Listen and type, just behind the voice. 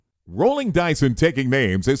Rolling Dice and Taking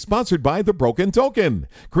Names is sponsored by The Broken Token,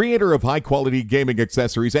 creator of high-quality gaming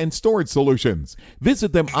accessories and storage solutions.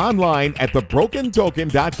 Visit them online at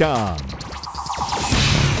thebrokentoken.com.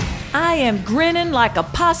 I am grinning like a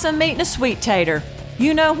possum eating a sweet tater.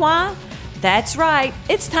 You know why? That's right,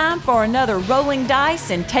 it's time for another Rolling Dice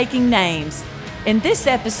and Taking Names. In this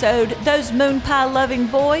episode, those moon pie-loving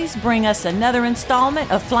boys bring us another installment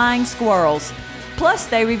of Flying Squirrels. Plus,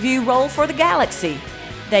 they review Roll for the Galaxy.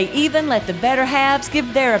 They even let the better halves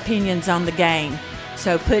give their opinions on the game.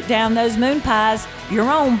 So put down those moon pies, your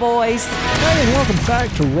own boys. Hey, and welcome back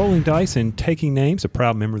to Rolling Dice and Taking Names, a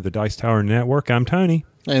proud member of the Dice Tower Network. I'm Tony.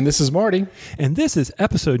 And this is Marty. And this is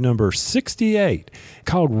episode number 68,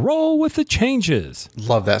 called Roll with the Changes.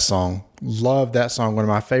 Love that song. Love that song. One of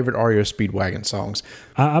my favorite REO Speedwagon songs.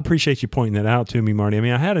 I appreciate you pointing that out to me, Marty. I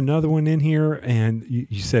mean, I had another one in here, and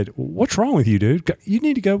you said, what's wrong with you, dude? You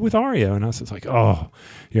need to go with REO. And I was like, oh,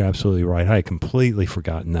 you're absolutely right. I had completely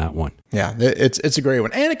forgotten that one. Yeah, it's a great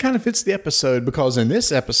one. And it kind of fits the episode because in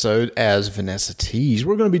this episode, as Vanessa teased,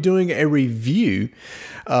 we're going to be doing a review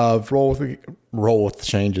of Roll with the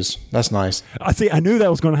Changes. That's nice. I knew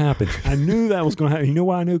that was going to happen. You know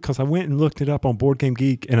why I knew? Because I went and looked it up on Board Game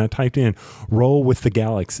Geek, and I typed in Roll with the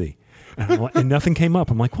Galaxy. And nothing came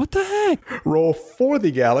up. I'm like, what the heck? Roll for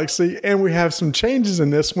the Galaxy. And we have some changes in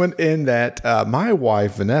this one in that my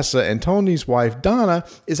wife, Vanessa, and Tony's wife, Donna,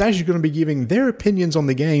 is actually going to be giving their opinions on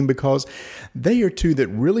the game because they are two that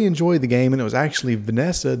really enjoy the game. And it was actually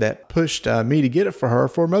Vanessa that pushed me to get it for her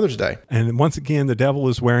for Mother's Day. And once again, the devil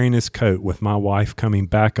is wearing his coat with my wife coming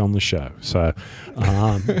back on the show. So,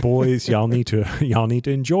 boys, y'all need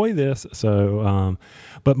to enjoy this. So,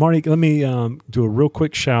 but Marty, let me do a real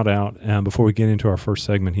quick shout out before we get into our first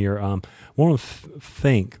segment here. I want to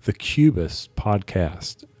thank the Cubist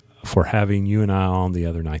podcast for having you and I on the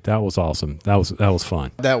other night. That was awesome. That was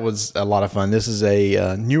fun. That was a lot of fun. This is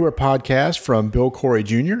a newer podcast from Bill Corey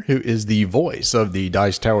Jr., who is the voice of the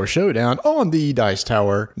Dice Tower Showdown on the Dice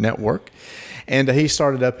Tower Network. And he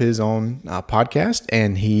started up his own podcast,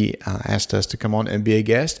 and he asked us to come on and be a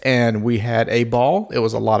guest. And we had a ball. It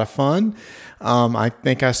was a lot of fun. I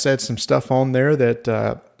think I said some stuff on there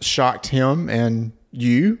that shocked him and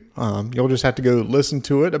you. You'll just have to go listen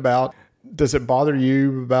to it about, does it bother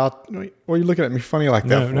you about, what are you looking at me funny like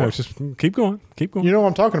that for? No, just keep going. You know what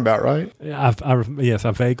I'm talking about, right? Yes,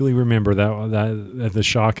 I vaguely remember that the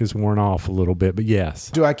shock is worn off a little bit, but yes.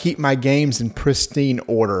 Do I keep my games in pristine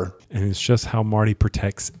order? And it's just how Marty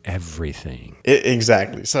protects everything.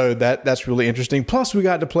 Exactly. So that's really interesting. Plus, we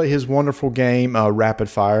got to play his wonderful game, Rapid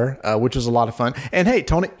Fire, which was a lot of fun. And hey,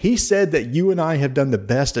 Tony, he said that you and I have done the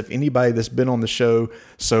best of anybody that's been on the show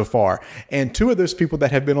so far. And two of those people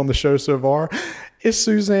that have been on the show so far is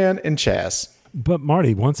Suzanne and Chaz. But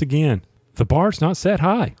Marty, once again, the bar's not set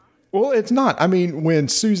high. Well, it's not. I mean, when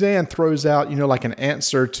Suzanne throws out, like an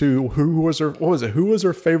answer to who was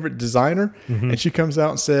her favorite designer, and she comes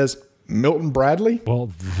out and says Milton Bradley.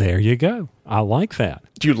 Well, there you go. I like that.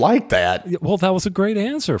 Do you like that? Well, that was a great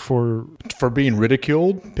answer for being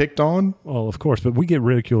ridiculed, picked on. Well, of course, but we get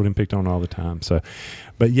ridiculed and picked on all the time. So,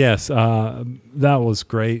 but yes, that was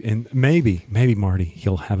great, and maybe Marty,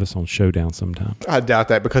 he'll have us on Showdown sometime. I doubt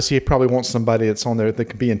that because he probably wants somebody that's on there that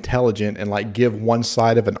can be intelligent and like give one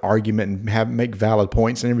side of an argument and make valid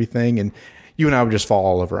points and everything, and you and I would just fall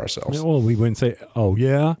all over ourselves. Well, we wouldn't say, "Oh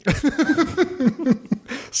yeah,"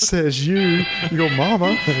 says your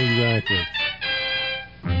mama. Exactly.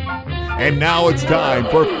 And now it's time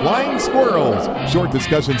for Flying Squirrels, short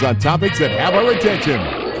discussions on topics that have our attention.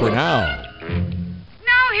 For now.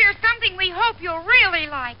 Now here's something we hope you'll really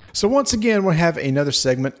like. So once again, we have another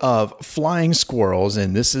segment of Flying Squirrels,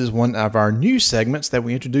 and this is one of our new segments that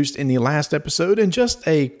we introduced in the last episode. And just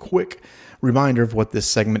a quick reminder of what this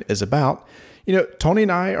segment is about. Tony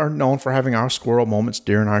and I are known for having our squirrel moments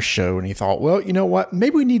during our show, and he thought, well, you know what?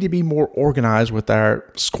 Maybe we need to be more organized with our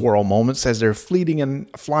squirrel moments as they're fleeting and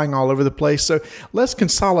flying all over the place. So let's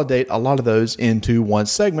consolidate a lot of those into one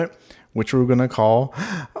segment, which we're going to call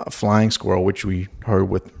Flying Squirrel, which we heard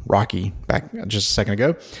with Rocky back just a second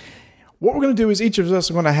ago. What we're going to do is each of us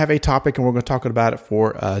are going to have a topic, and we're going to talk about it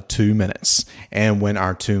for 2 minutes. And when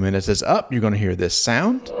our 2 minutes is up, you're going to hear this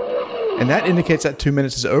sound. And that indicates that 2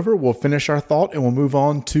 minutes is over. We'll finish our thought and we'll move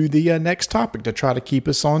on to the next topic to try to keep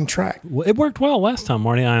us on track. Well, it worked well last time,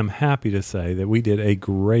 Marty. I am happy to say that we did a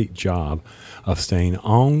great job of staying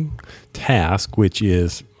on task, which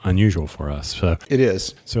is unusual for us. So It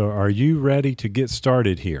is. So are you ready to get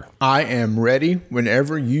started here? I am ready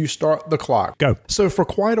whenever you start the clock. Go. So for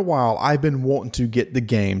quite a while, I've been wanting to get the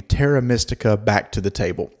game Terra Mystica back to the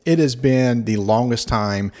table. It has been the longest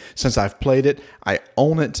time since I've played it. I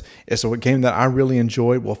own it. It's a game that I really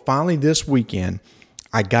enjoy. Well, finally this weekend,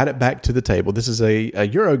 I got it back to the table. This is a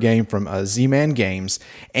Euro game from Z-Man Games,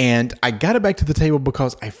 and I got it back to the table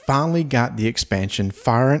because I finally got the expansion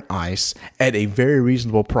Fire and Ice at a very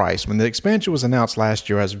reasonable price. When the expansion was announced last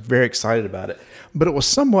year, I was very excited about it, but it was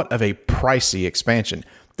somewhat of a pricey expansion.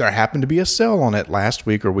 There happened to be a sale on it last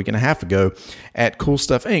week or a week and a half ago at Cool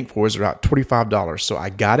Stuff Inc. for about $25. So I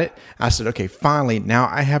got it. I said, okay, finally, now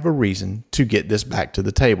I have a reason to get this back to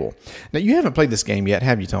the table. Now, you haven't played this game yet,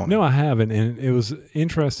 have you, Tony? No, I haven't. And it was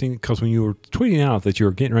interesting because when you were tweeting out that you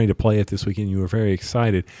were getting ready to play it this weekend, you were very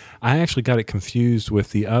excited. I actually got it confused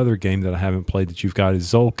with the other game that I haven't played that you've got is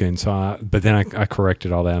Zolkin. But then I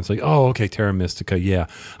corrected all that. I was like, oh, okay, Terra Mystica. Yeah.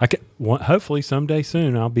 Hopefully someday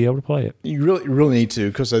soon I'll be able to play it. You really need to,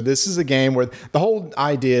 because this is a game where the whole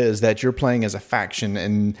idea is that you're playing as a faction,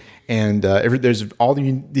 and there's all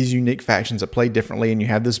these unique factions that play differently, and you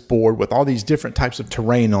have this board with all these different types of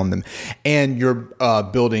terrain on them, and you're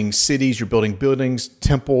building cities, you're building buildings,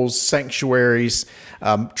 temples, sanctuaries,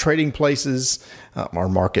 trading places, or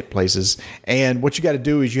marketplaces, and what you got to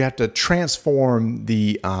do is you have to transform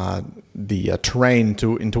the terrain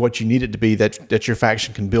into what you need it to be that your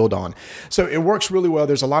faction can build on. So it works really well.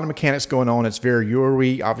 There's a lot of mechanics going on. It's very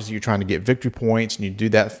Euro-y. Obviously, you're trying to get victory points, and you do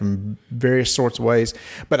that from various sorts of ways.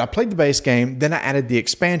 But I played the base game, then I added the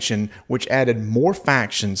expansion, which added more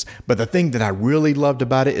factions. But the thing that I really loved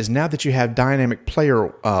about it is now that you have dynamic player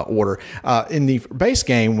order. In the base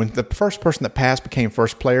game, when the first person that passed became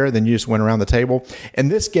first player, then you just went around the table. In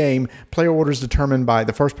this game, player order is determined by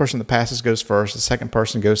the first person that passes goes first, the second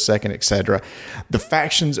person goes second, etc. The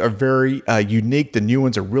factions are very unique. The new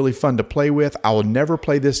ones are really fun to play with. I will never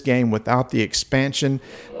play this game without the expansion.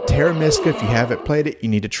 Terra Mystica, if you haven't played it, you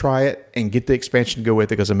need to try it and get the expansion to go with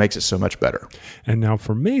it because it makes it so much better. And now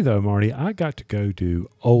for me, though, Marty, I got to go do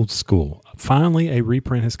old school. Finally, a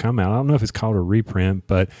reprint has come out. I don't know if it's called a reprint,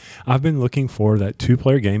 but I've been looking for that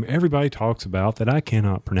two-player game everybody talks about that I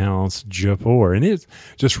cannot pronounce, Japor. And it's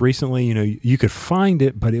just recently, you could find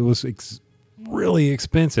it, but it was really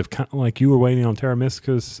expensive, kind of like you were waiting on Terra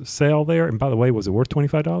Mystica's sale there. And by the way, was it worth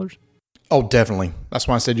 $25? Oh, definitely. That's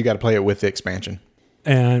why I said you got to play it with the expansion.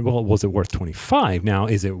 And well, was it worth $25? Now,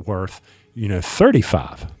 is it worth,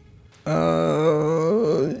 $35?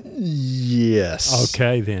 Yes.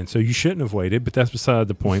 Okay, then. So you shouldn't have waited, but that's beside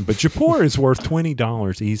the point. But Japor is worth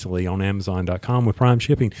 $20 easily on Amazon.com with Prime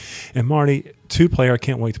shipping. And Marty, two-player, I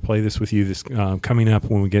can't wait to play this with you this coming up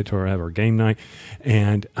when we get to have our game night.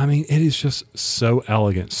 And, I mean, it is just so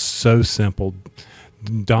elegant, so simple.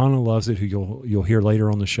 Donna loves it, who you'll hear later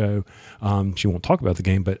on the show. She won't talk about the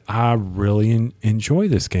game, but I really enjoy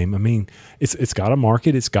this game. I mean, it's got a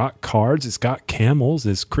market, it's got cards, it's got camels,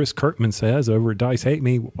 as Chris Kirkman says over at Dice Hate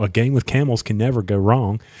Me. A game with camels can never go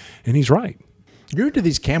wrong, and he's right. You're into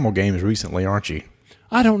these camel games recently, aren't you?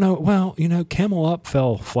 I don't know. Well, Camel Up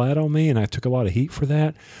fell flat on me, and I took a lot of heat for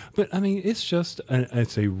that. But, I mean, it's just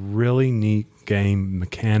it's a really neat game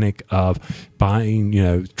mechanic of buying,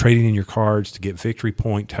 trading in your cards to get victory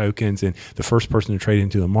point tokens. And the first person to trade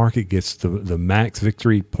into the market gets the max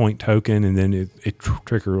victory point token, and then it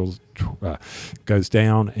trickles, goes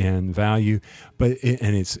down in value. But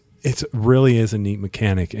it really is a neat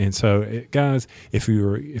mechanic. And so, guys, if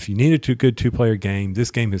you needed a good two-player game,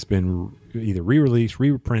 this game has been either re-released,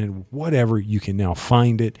 re-reprinted, whatever. You can now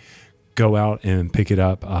find it, go out and pick it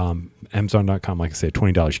up. Amazon.com, like I said,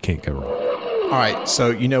 $20, you can't go wrong. All right,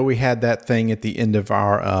 so we had that thing at the end of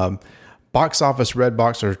our box office red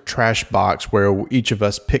box or trash box where each of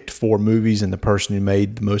us picked 4 movies, and the person who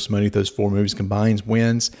made the most money with those 4 movies combined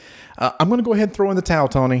wins. I'm going to go ahead and throw in the towel,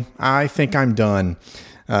 Tony. I think I'm done.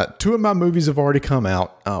 2 of my movies have already come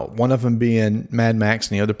out, one of them being Mad Max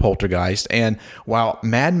and the other Poltergeist. And while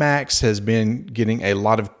Mad Max has been getting a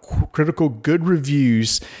lot of critical good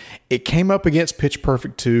reviews, it came up against Pitch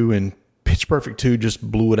Perfect 2, and Pitch Perfect 2 just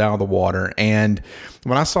blew it out of the water. And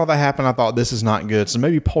when I saw that happen, I thought, this is not good. So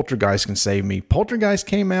maybe Poltergeist can save me. Poltergeist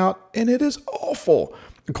came out, and it is awful.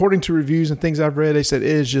 According to reviews and things I've read, they said it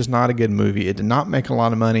is just not a good movie. It did not make a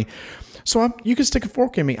lot of money. So you can stick a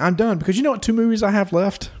fork in me. I'm done. Because you know what 2 movies I have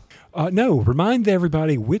left? No. Remind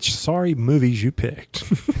everybody which sorry movies you picked.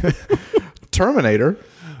 Terminator.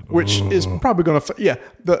 which is probably going to,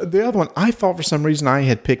 the other one, I thought for some reason I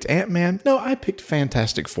had picked Ant-Man. No, I picked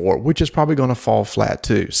Fantastic Four, which is probably going to fall flat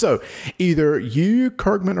too. So either you,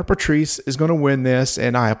 Kirkman, or Patrice is going to win this,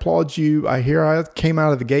 and I applaud you. I came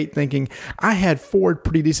out of the gate thinking I had 4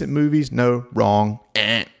 pretty decent movies. No, wrong.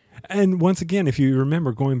 And once again, if you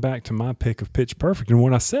remember going back to my pick of Pitch Perfect, and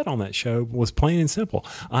what I said on that show was plain and simple.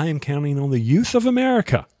 I am counting on the youth of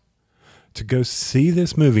America to go see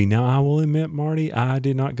this movie. Now, I will admit, Marty, I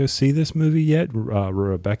did not go see this movie yet.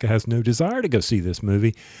 Rebecca has no desire to go see this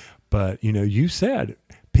movie. But, you said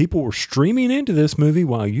people were streaming into this movie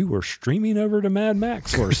while you were streaming over to Mad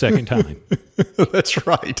Max for a second time. That's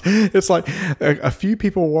right. It's like a few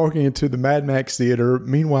people were walking into the Mad Max theater.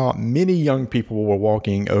 Meanwhile, many young people were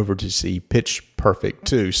walking over to see Pitch Perfect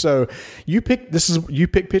 2. So you picked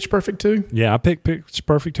Pitch Perfect 2? Yeah, I picked Pitch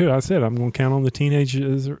Perfect 2. I said I'm going to count on the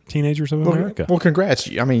teenagers of America. Well, congrats.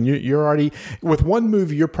 I mean, you're already, with one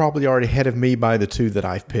movie, you're probably already ahead of me by the 2 that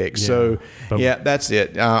I've picked. Yeah, so, that's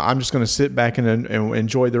it. I'm just going to sit back and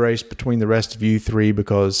enjoy the race between the rest of you 3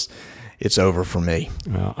 because it's over for me.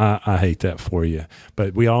 Well, I hate that for you.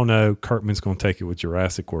 But we all know Kirkman's going to take it with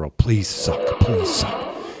Jurassic World. Please suck.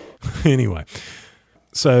 Anyway,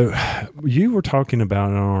 so you were talking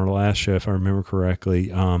about on our last show, if I remember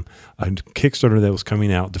correctly, a Kickstarter that was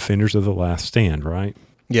coming out, Defenders of the Last Stand, right?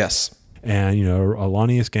 Yes. And,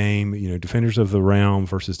 Alanius game, Defenders of the Realm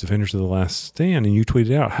versus Defenders of the Last Stand. And you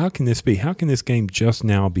tweeted out, how can this be? How can this game just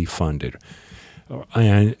now be funded?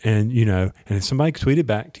 And somebody tweeted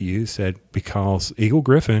back to you, said, because Eagle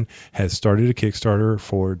Gryphon has started a Kickstarter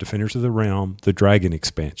for Defenders of the Realm, the Dragon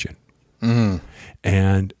expansion. Mm-hmm.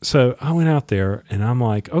 And so I went out there and I'm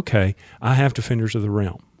like, okay, I have Defenders of the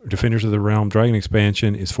Realm. Defenders of the Realm Dragon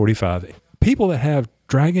expansion is $45. People that have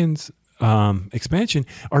Dragons expansion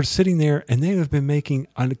are sitting there and they have been making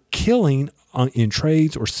a killing in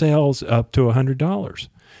trades or sales up to $100.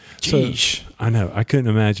 Jeez. So, I know. I couldn't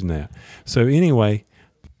imagine that. So anyway,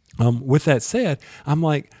 with that said, I'm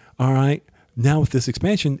like, all right, now with this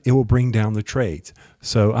expansion, it will bring down the trades.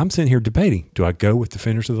 So I'm sitting here debating, do I go with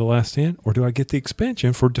Defenders of the Last Stand or do I get the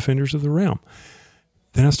expansion for Defenders of the Realm?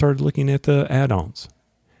 Then I started looking at the add-ons.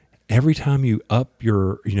 Every time you up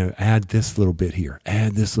your, add this little bit here,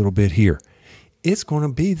 add this little bit here, it's going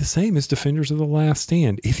to be the same as Defenders of the Last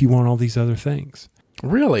Stand if you want all these other things.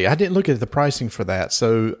 Really? I didn't look at the pricing for that.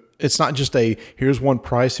 So it's not just here's one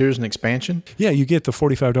price, here's an expansion? Yeah, you get the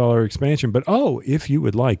 $45 expansion, but if you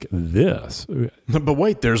would like this. But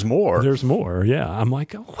wait, there's more. There's more, yeah. I'm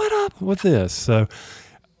like, what up with this? So,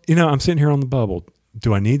 I'm sitting here on the bubble.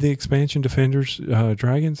 Do I need the expansion Defenders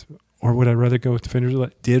Dragons? Or would I rather go with Defenders?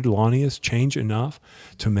 Did Lanius change enough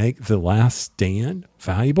to make The Last Stand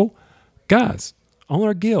valuable? Guys, on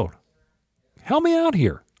our guild, help me out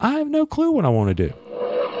here. I have no clue what I want to do.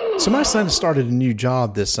 So my son has started a new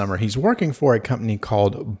job this summer. He's working for a company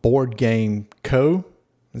called Board Game Co.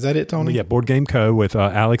 Is that it, Tony? Yeah, Board Game Co. with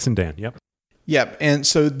Alex and Dan. Yep. Yep. And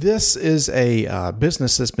so this is a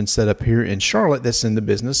business that's been set up here in Charlotte that's in the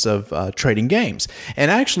business of trading games.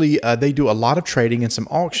 And actually, they do a lot of trading and some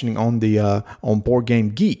auctioning on the on Board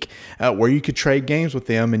Game Geek, where you could trade games with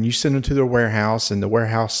them and you send them to their warehouse and the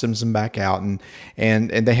warehouse sends them back out.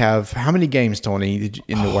 And they have how many games, Tony,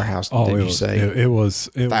 in the warehouse? Did you say it was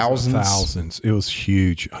thousands? Thousands. It was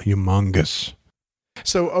huge, humongous.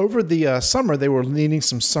 So over the summer, they were needing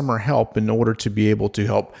some summer help in order to be able to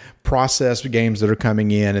help process games that are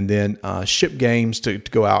coming in and then ship games to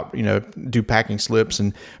go out, do packing slips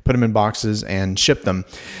and put them in boxes and ship them.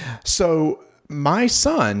 So my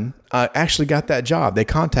son actually got that job. They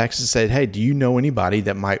contacted us and said, hey, do you know anybody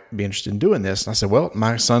that might be interested in doing this? And I said, well,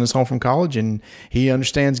 my son is home from college and he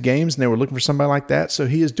understands games and they were looking for somebody like that. So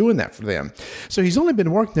he is doing that for them. So he's only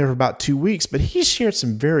been working there for about 2 weeks, but he's shared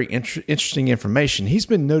some very interesting information. He's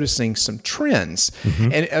been noticing some trends.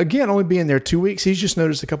 Mm-hmm. And again, only being there 2 weeks, he's just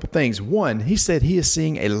noticed a couple things. One, he said he is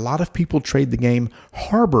seeing a lot of people trade the game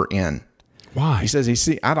Harbor Inn. Why? He says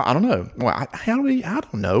I don't know. Well, I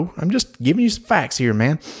don't know. I'm just giving you some facts here,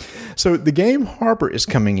 man. So the game Harbor is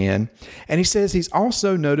coming in, and he says he's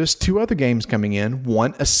also noticed 2 other games coming in.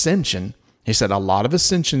 One, Ascension. He said a lot of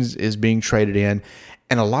Ascensions is being traded in,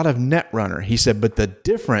 and a lot of Netrunner. He said, but the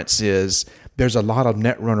difference is there's a lot of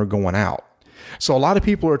Netrunner going out. So a lot of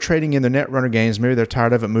people are trading in their Netrunner games. Maybe they're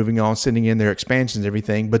tired of it, moving on, sending in their expansions and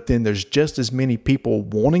everything. But then there's just as many people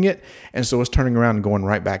wanting it. And so it's turning around and going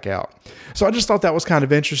right back out. So I just thought that was kind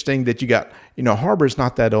of interesting that you got, Harbor's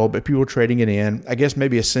not that old, but people are trading it in. I guess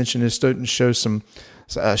maybe Ascension is starting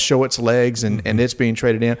to show its legs and it's being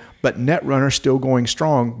traded in. But Netrunner still going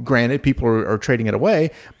strong. Granted, people are trading it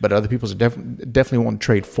away, but other people are definitely want to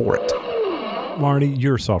trade for it. Marty,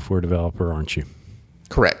 you're a software developer, aren't you?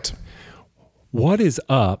 Correct. What is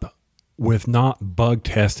up with not bug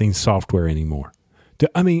testing software anymore?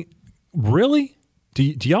 Really? Do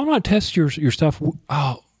y'all not test your stuff?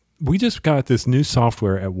 Oh, we just got this new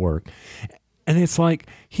software at work. And it's like,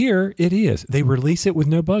 here it is. They release it with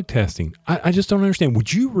no bug testing. I just don't understand.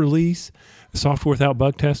 Would you release software without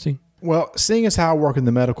bug testing? Well, seeing as how I work in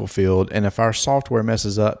the medical field, and if our software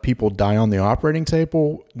messes up, people die on the operating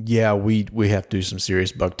table, yeah, we have to do some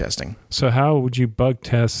serious bug testing. So how would you bug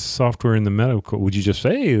test software in the medical? Would you just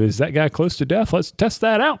say, hey, is that guy close to death? Let's test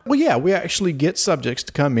that out. Well, yeah, we actually get subjects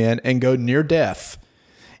to come in and go near death,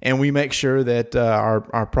 and we make sure that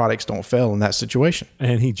our products don't fail in that situation.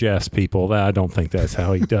 And he jests people. I don't think that's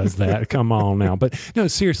how he does that. Come on now. But no,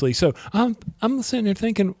 seriously. So I'm sitting there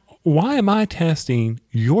thinking, why am I testing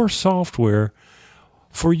your software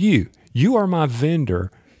for you? You are my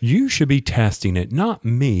vendor. You should be testing it, not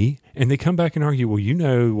me. And they come back and argue, well, you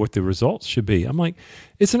know what the results should be. I'm like,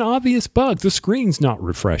 it's an obvious bug. The screen's not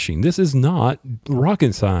refreshing. This is not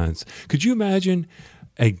rocket science. Could you imagine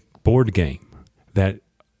a board game that,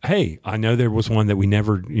 hey, I know there was one that we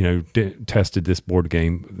never, tested, this board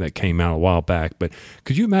game that came out a while back, but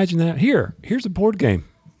could you imagine that? Here's a board game.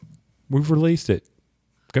 We've released it.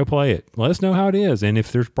 Go play it. Let us know how it is. And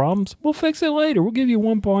if there's problems, we'll fix it later. We'll give you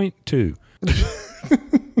 1.2.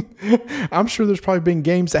 I'm sure there's probably been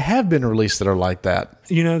games that have been released that are like that.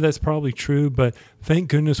 That's probably true, but thank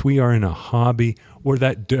goodness we are in a hobby where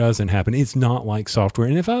that doesn't happen. It's not like software.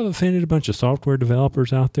 And if I've offended a bunch of software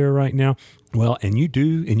developers out there right now, well, and you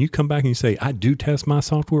come back and you say, I do test my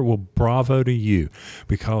software, well, bravo to you.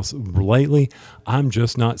 Because lately, I'm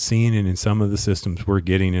just not seeing it in some of the systems we're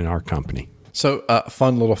getting in our company. So,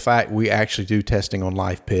 fun little fact, we actually do testing on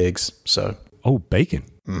live pigs. So, oh, bacon.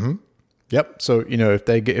 Mm-hmm. Yep. So, if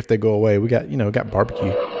they go away, we got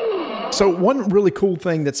barbecue. So one really cool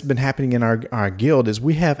thing that's been happening in our guild is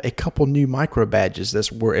we have a couple new micro badges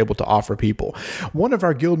that we're able to offer people. One of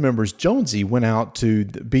our guild members, Jonesy, went out to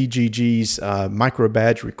the BGG's micro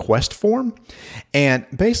badge request form and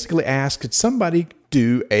basically asked, could somebody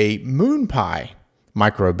do a moon pie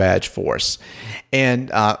micro badge for us?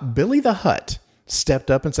 And Billy the Hutt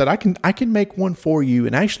stepped up and said, I can make one for you,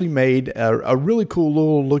 and actually made a really cool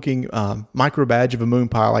little looking micro badge of a moon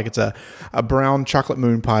pie, like it's a brown chocolate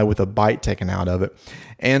moon pie with a bite taken out of it.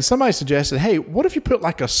 And somebody suggested, hey, what if you put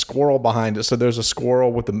like a squirrel behind it? So there's a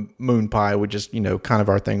squirrel with a moon pie, which is, kind of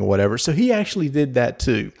our thing or whatever. So he actually did that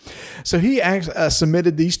too. So he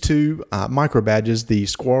submitted these two micro badges, the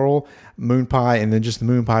squirrel moon pie and then just the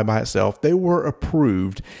moon pie by itself. They were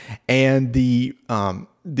approved, and the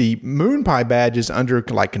moon pie badge is under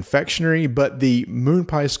like confectionery, but the moon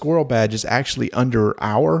pie squirrel badge is actually under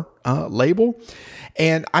our label.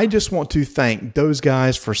 And I just want to thank those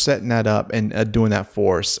guys for setting that up and doing that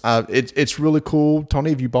for us. It's really cool.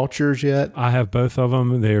 Tony, have you bought yours yet? I have both of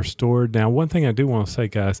them. They're stored. Now, one thing I do want to say,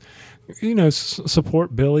 guys,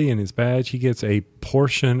 support Billy and his badge. He gets a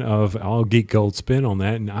portion of All Geek Gold spin on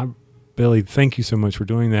that. And Billy, thank you so much for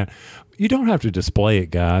doing that. You don't have to display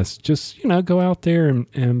it, guys. Just, go out there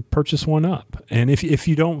and purchase one up. And if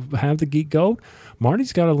you don't have the Geek Gold,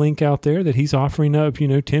 Marty's got a link out there that he's offering up,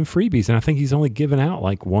 10 freebies. And I think he's only given out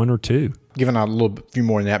like 1 or 2. Giving out a few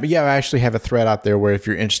more than that. But yeah, I actually have a thread out there where if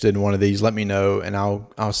you're interested in one of these, let me know and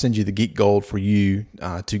I'll send you the Geek Gold for you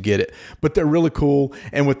to get it. But they're really cool.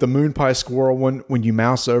 And with the Moon Pie Squirrel one, when you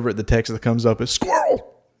mouse over it, the text that comes up is squirrel.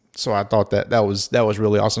 So I thought that was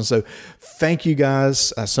really awesome. So thank you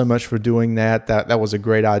guys so much for doing that. That was a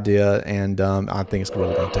great idea, and I think it's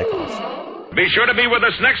really going to take off. Be sure to be with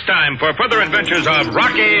us next time for further adventures of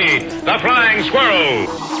Rocky the Flying Squirrel.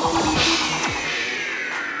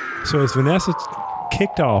 So as Vanessa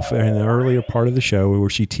kicked off in the earlier part of the show where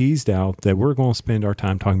she teased out that we're going to spend our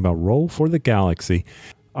time talking about Roll for the Galaxy.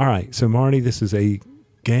 All right, so Marty, this is a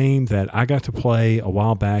game that I got to play a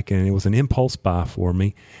while back, and it was an impulse buy for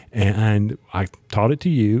me, and I taught it to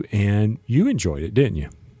you, and you enjoyed it, didn't you?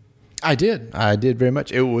 I did very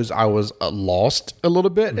much. I was lost a little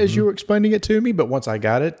bit as you were explaining it to me, but once I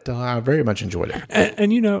got it, I very much enjoyed it.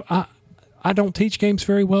 And I don't teach games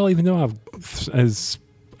very well, even though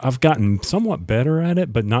I've gotten somewhat better at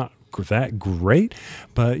it, but not that great.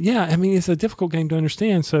 But yeah, it's a difficult game to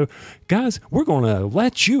understand. So guys, we're going to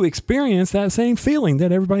let you experience that same feeling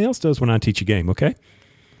that everybody else does when I teach a game. Okay.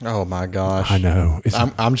 Oh my gosh. I know.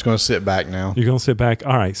 I'm just going to sit back now. You're going to sit back.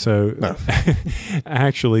 All right. So no.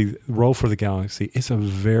 Actually, Roll for the Galaxy, it's a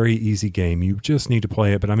very easy game. You just need to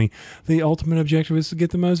play it. But the ultimate objective is to get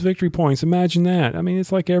the most victory points. Imagine that.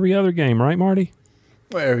 It's like every other game, right, Marty?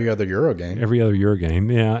 Well, every other Euro game. Every other Euro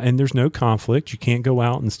game, yeah. And there's no conflict. You can't go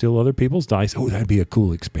out and steal other people's dice. Oh, that'd be a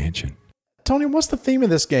cool expansion. Tony, what's the theme of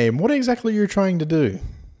this game? What exactly are you trying to do?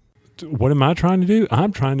 What am I trying to do?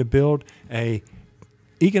 I'm trying to build a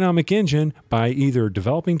economic engine by either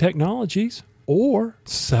developing technologies or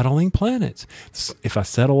settling planets. If I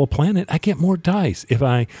settle a planet, I get more dice. If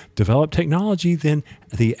I develop technology, then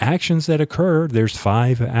the actions that occur, there's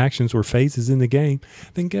 5 actions or phases in the game,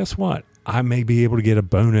 then guess what? I may be able to get a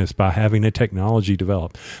bonus by having a technology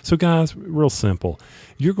developed. So guys, real simple.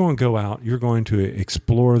 You're going to go out, you're going to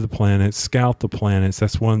explore the planets, scout the planets.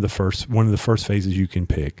 That's one of the first phases you can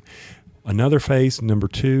pick. Another phase, number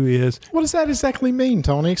 2, is... What does that exactly mean,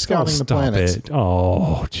 Tony? Scouting the planets. It.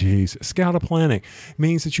 Oh, geez. Scout a planet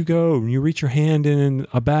means that you go and you reach your hand in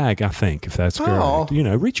a bag, I think, if that's correct.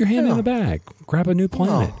 Reach your hand in a bag. Grab a new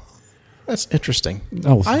planet. Oh, that's interesting.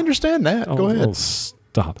 Oh, I understand that. Go ahead. Oh,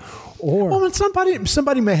 stop. Or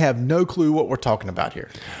somebody may have no clue what we're talking about here.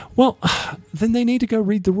 Well, then they need to go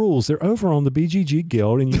read the rules. They're over on the BGG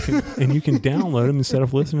Guild, and you can download them instead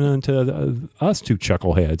of listening to us two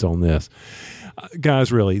chuckleheads on this.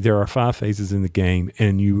 Guys, really, there are 5 phases in the game,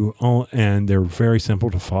 and they're very simple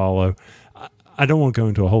to follow. I don't want to go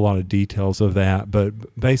into a whole lot of details of that,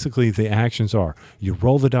 but basically the actions are you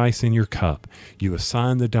roll the dice in your cup. You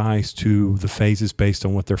assign the dice to the phases based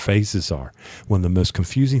on what their phases are. One of the most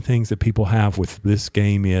confusing things that people have with this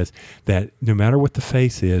game is that no matter what the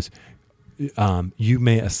face is, you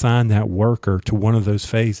may assign that worker to one of those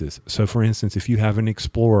phases. So, for instance, if you have an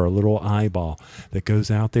explorer, a little eyeball that goes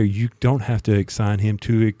out there, you don't have to assign him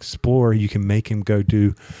to explore. You can make him go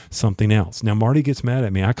do something else. Now, Marty gets mad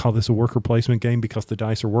at me. I call this a worker placement game because the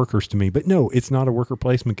dice are workers to me. But no, it's not a worker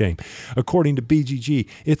placement game. According to BGG,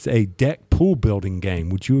 it's a deck pool building game.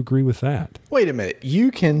 Would you agree with that? Wait a minute. You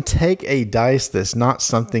can take a dice that's not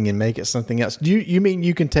something and make it something else. Do you mean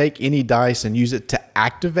you can take any dice and use it to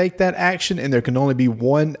activate that action, and there can only be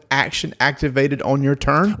one action activated on your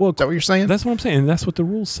turn? Well, is that what you're saying? That's what I'm saying. And that's what the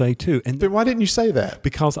rules say too. And then why didn't you say that?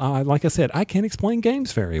 Because like I said, I can't explain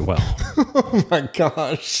games very well. Oh my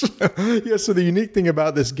gosh. Yeah. So the unique thing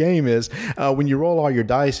about this game is when you roll all your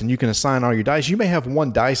dice and you can assign all your dice, you may have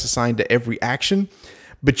one dice assigned to every action,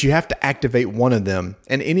 but you have to activate one of them,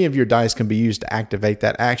 and any of your dice can be used to activate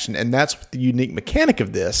that action. And that's the unique mechanic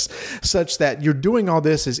of this, such that you're doing all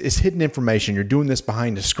this is hidden information. You're doing this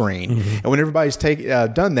behind a screen. Mm-hmm. And when everybody's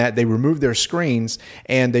done that, they remove their screens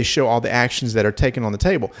and they show all the actions that are taken on the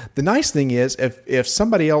table. The nice thing is if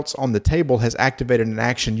somebody else on the table has activated an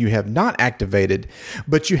action you have not activated,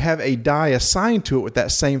 but you have a die assigned to it with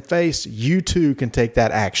that same face, you too can take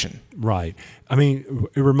that action. Right. I mean,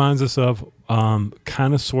 it reminds us of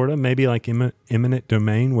kind of, sort of, maybe like Eminent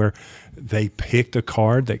Domain, where they picked a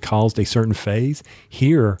card that caused a certain phase.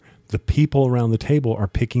 Here, the people around the table are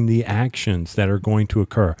picking the actions that are going to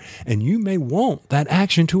occur. And you may want that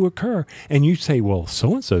action to occur. And you say, well,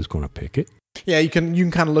 so-and-so is going to pick it. Yeah, you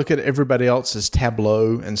can kind of look at everybody else's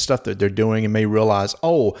tableau and stuff that they're doing and may realize,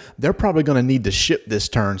 oh, they're probably going to need to ship this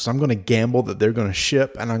turn, so I'm going to gamble that they're going to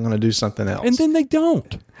ship and I'm going to do something else. And then they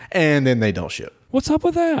don't. And then they don't ship. What's up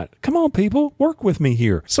with that? Come on, people, work with me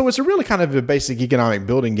here. So it's a really kind of a basic economic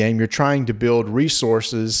building game. You're trying to build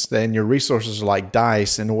resources, and your resources are like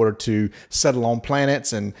dice in order to settle on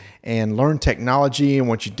planets and learn technology. And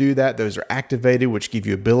once you do that, those are activated, which give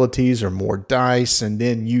you abilities or more dice. And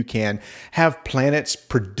then you can have planets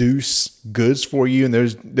produce goods for you, and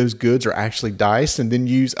those goods are actually dice, and then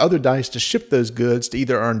use other dice to ship those goods to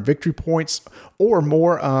either earn victory points or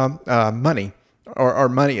more money. Or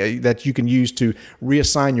money that you can use to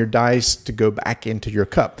reassign your dice to go back into your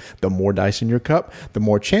cup. The more dice in your cup, the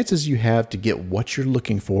more chances you have to get what you're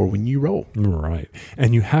looking for when you roll. Right.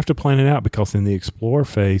 And you have to plan it out, because in the explore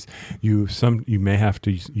phase, you may have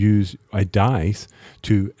to use a dice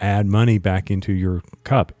to add money back into your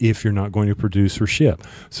cup if you're not going to produce or ship.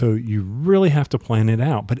 So you really have to plan it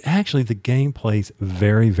out. But actually, the game plays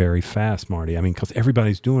very, very fast, Marty. I mean, because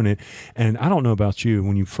everybody's doing it. And I don't know about you,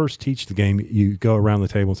 when you first teach the game, you go around the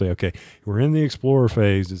table and say, okay, we're in the explorer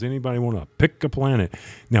phase. Does anybody want to pick a planet?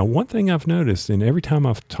 Now, one thing I've noticed, and every time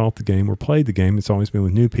I've taught the game or played the game, it's always been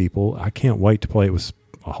with new people. I can't wait to play it with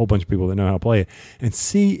a whole bunch of people that know how to play it and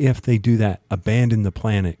see if they do that abandon the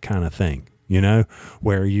planet kind of thing,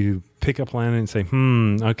 where you pick a planet and say,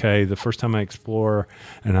 okay, the first time I explore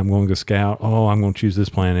and I'm going to scout, I'm going to choose this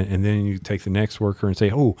planet. And then you take the next worker and say,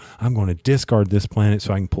 I'm going to discard this planet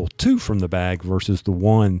so I can pull 2 from the bag versus the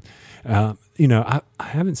 1. I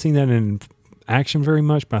haven't seen that in action very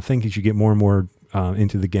much, but I think as you get more and more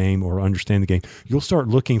into the game or understand the game, you'll start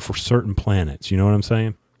looking for certain planets. You know what I'm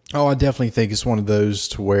saying? Oh, I definitely think it's one of those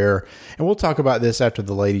to where, and we'll talk about this after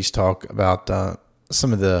the ladies talk about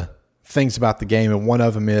some of the things about the game. And one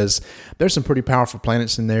of them is there's some pretty powerful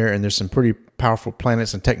planets in there, and there's some pretty powerful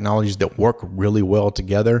planets and technologies that work really well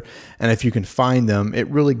together. And if you can find them, it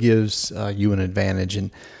really gives you an advantage.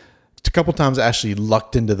 And a couple times I actually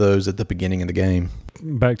lucked into those at the beginning of the game.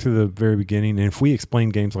 Back to the very beginning, and if we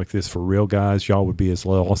explained games like this for real guys, y'all would be as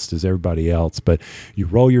lost as everybody else. But you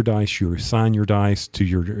roll your dice, you assign your dice to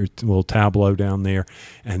your little tableau down there,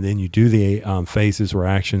 and then you do the phases or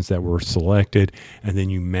actions that were selected, and then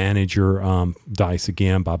you manage your dice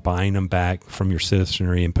again by buying them back from your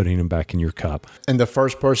citizenry and putting them back in your cup. And the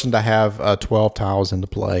first person to have 12 tiles into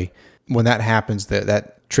play, when that happens,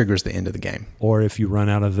 that triggers the end of the game. Or if you run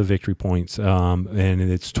out of the victory points, and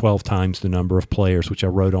it's 12 times the number of players, which I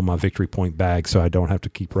wrote on my victory point bag so I don't have to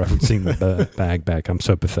keep referencing the bag back. I'm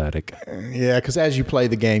so pathetic. Yeah, because as you play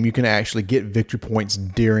the game, you can actually get victory points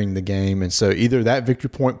during the game. And so either that victory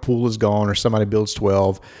point pool is gone or somebody builds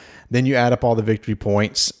 12. Then you add up all the victory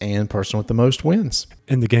points, and person with the most wins.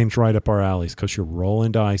 And the game's right up our alleys because you're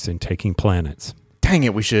rolling dice and taking planets. Dang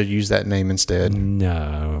it, we should have used that name instead.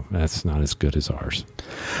 No, that's not as good as ours.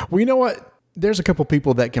 Well, you know what? There's a couple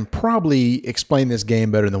people that can probably explain this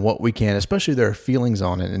game better than what we can, especially their feelings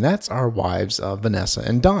on it, and that's our wives, Vanessa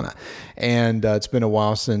and Donna. And it's been a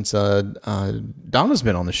while since Donna's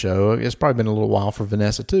been on the show. It's probably been a little while for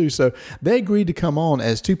Vanessa too. So they agreed to come on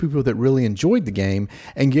as two people that really enjoyed the game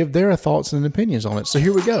and give their thoughts and opinions on it. So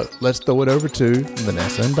here we go. Let's throw it over to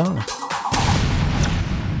Vanessa and Donna.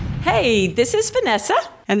 Hey, this is Vanessa.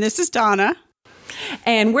 And this is Donna.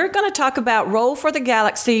 And we're going to talk about Roll for the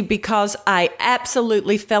Galaxy because I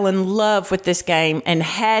absolutely fell in love with this game and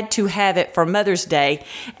had to have it for Mother's Day.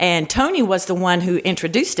 And Tony was the one who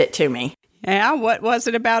introduced it to me. Yeah, what was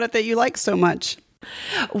it about it that you like so much?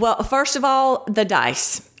 Well, first of all, the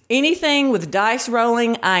dice. Anything with dice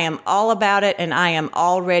rolling, I am all about it, and I am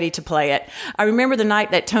all ready to play it. I remember the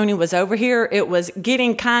night that Tony was over here, it was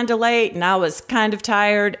getting kind of late, and I was kind of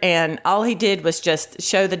tired, and all he did was just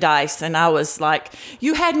show the dice, and I was like,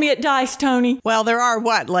 you had me at dice, Tony. Well, there are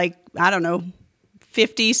I don't know,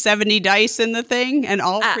 50, 70 dice in the thing, and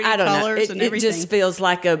all pretty I don't colors know. and everything. It just feels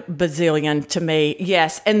like a bazillion to me.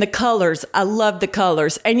 Yes, and the colors. I love the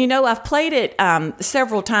colors. And I've played it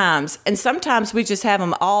several times, and sometimes we just have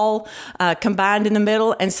them all combined in the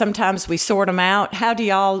middle, and sometimes we sort them out. How do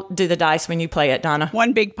y'all do the dice when you play it, Donna?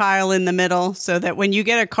 One big pile in the middle, so that when you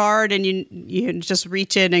get a card and you just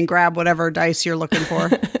reach in and grab whatever dice you're looking for.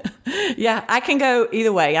 Yeah, I can go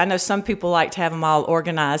either way. I know some people like to have them all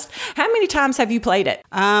organized. How many times have you played it?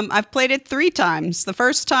 I've played it 3 times. The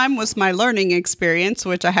first time was my learning experience,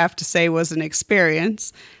 which I have to say was an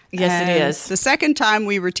experience. Yes, it is. The second time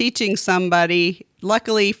we were teaching somebody.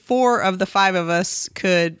 Luckily, 4 of the 5 of us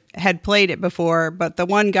had played it before, but the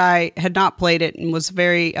one guy had not played it and was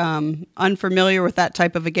very unfamiliar with that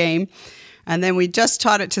type of a game. And then we just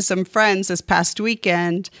taught it to some friends this past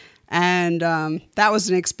weekend. And that was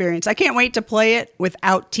an experience. I can't wait to play it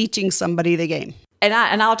without teaching somebody the game.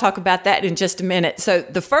 And I'll talk about that in just a minute. So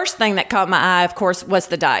the first thing that caught my eye, of course, was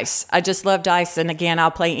the dice. I just love dice. And again,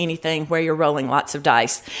 I'll play anything where you're rolling lots of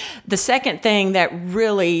dice. The second thing that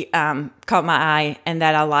really caught my eye and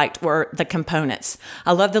that I liked were the components.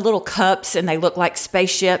 I love the little cups, and they look like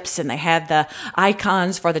spaceships, and they have the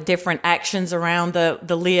icons for the different actions around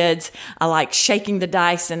the lids. I like shaking the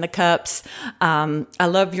dice in the cups. I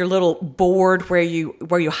love your little board where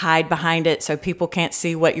you hide behind it so people can't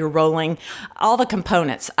see what you're rolling. All the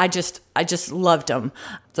components, I just loved them.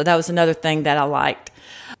 So that was another thing that I liked.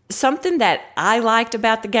 Something that I liked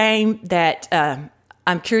about the game that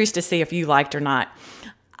I'm curious to see if you liked or not.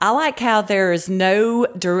 I like how there is no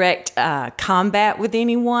direct combat with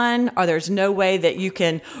anyone, or there's no way that you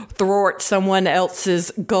can thwart someone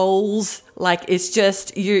else's goals. Like, it's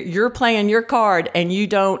just you're playing your card and you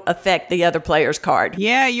don't affect the other player's card.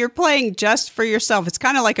 Yeah, you're playing just for yourself. It's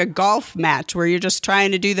kind of like a golf match where you're just trying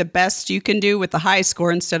to do the best you can do with the high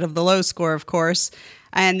score instead of the low score, of course.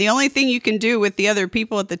 And the only thing you can do with the other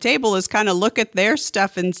people at the table is kind of look at their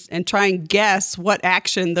stuff and try and guess what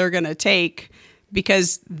action they're going to take.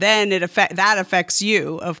 Because then that affects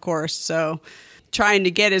you, of course. So trying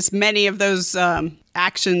to get as many of those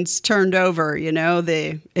actions turned over,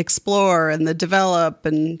 the explore and the develop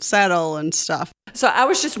and settle and stuff. So I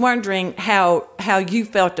was just wondering how you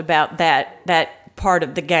felt about that part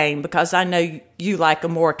of the game? Because I know you like a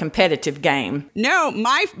more competitive game. No,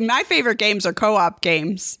 my favorite games are co-op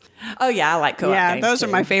games. Oh, yeah, I like co-op games. Yeah, those are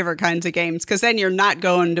my favorite kinds of games because then you're not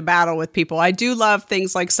going to battle with people. I do love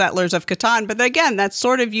things like Settlers of Catan, but again, that's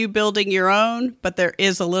sort of you building your own, but there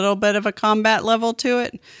is a little bit of a combat level to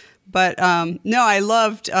it. But no, I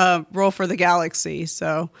loved Roll for the Galaxy,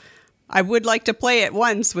 so I would like to play it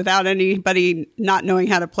once without anybody not knowing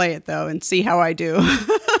how to play it, though, and see how I do.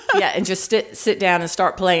 Yeah, and just sit down and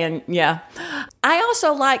start playing. Yeah. I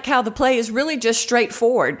also like how the play is really just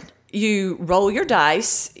straightforward. You roll your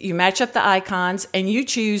dice, you match up the icons, and you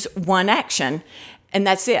choose one action, and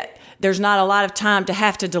that's it. There's not a lot of time to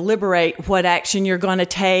have to deliberate what action you're going to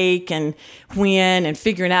take and when and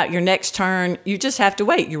figuring out your next turn. You just have to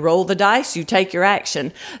wait. You roll the dice, you take your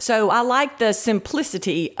action. So I like the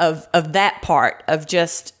simplicity of that part of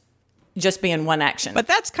just being one action. But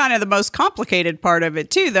that's kind of the most complicated part of it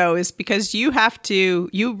too, though, is because you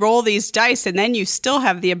roll these dice and then you still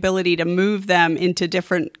have the ability to move them into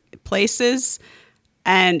different places.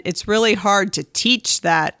 And it's really hard to teach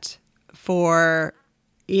that for,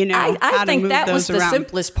 I think that was the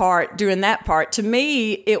simplest part during that part. To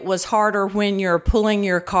me, it was harder when you're pulling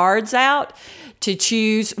your cards out to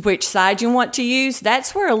choose which side you want to use.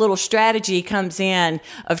 That's where a little strategy comes in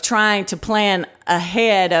of trying to plan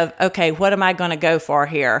ahead of, okay, what am I going to go for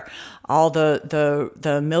here? All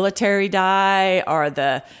the military die or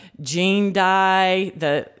the gene die,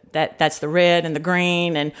 that's the red and the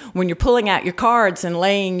green. And when you're pulling out your cards and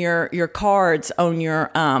laying your cards on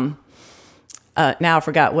your now I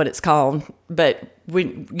forgot what it's called, but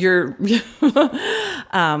when you're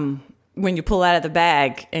when you pull out of the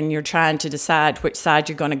bag and you're trying to decide which side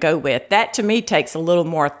you're going to go with, that to me takes a little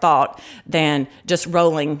more thought than just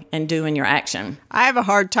rolling and doing your action. I have a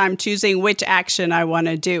hard time choosing which action I want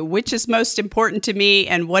to do, which is most important to me,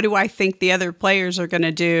 and what do I think the other players are going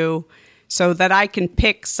to do so that I can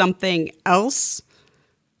pick something else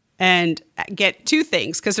and get two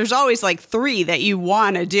things, because there's always like three that you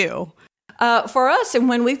want to do. For us, and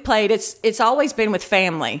when we've played, it's always been with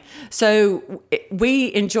family. So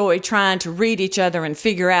we enjoy trying to read each other and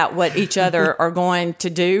figure out what each other are going to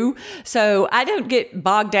do. So I don't get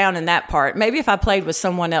bogged down in that part. Maybe if I played with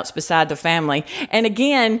someone else beside the family. And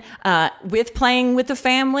again, with playing with the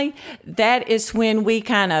family, that is when we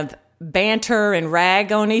kind of banter and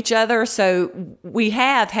rag on each other. So we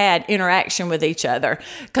have had interaction with each other,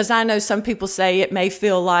 because I know some people say it may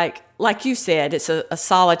feel like you said, it's a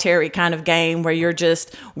solitary kind of game where you're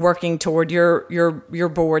just working toward your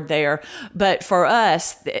board there. But for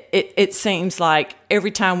us, it seems like every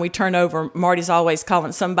time we turn over, Marty's always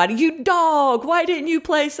calling somebody, "You dog, why didn't you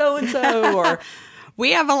play so-and-so?" Or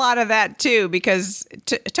we have a lot of that too, because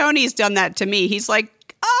Tony's done that to me. He's like,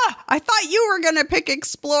 I thought you were going to pick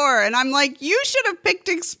Explore. And I'm like, you should have picked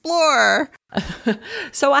Explore.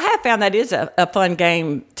 So I have found that is a fun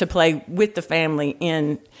game to play with the family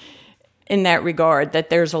in that regard, that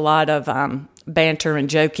there's a lot of banter and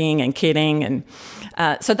joking and kidding. And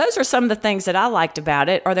so those are some of the things that I liked about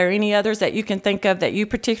it. Are there any others that you can think of that you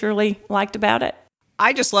particularly liked about it?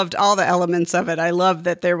 I just loved all the elements of it. I love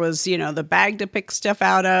that there was, the bag to pick stuff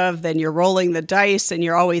out of. Then you're rolling the dice and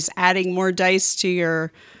you're always adding more dice to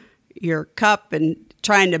your cup and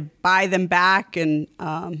trying to buy them back. And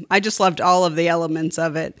I just loved all of the elements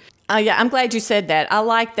of it. Yeah, I'm glad you said that. I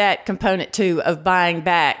like that component, too, of buying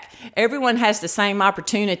back. Everyone has the same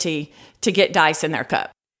opportunity to get dice in their cup.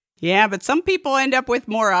 Yeah, but some people end up with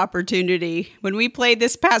more opportunity. When we played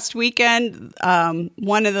this past weekend,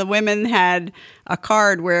 one of the women had a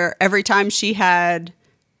card where every time she had,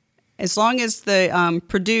 as long as the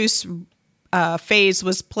produce phase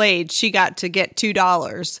was played, she got to get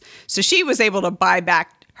 $2. So she was able to buy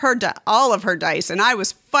back all of her dice, and I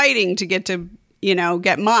was fighting to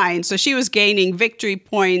get mine. So she was gaining victory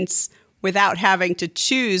points without having to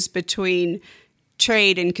choose between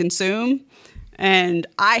trade and consume. And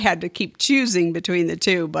I had to keep choosing between the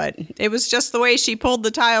two, but it was just the way she pulled the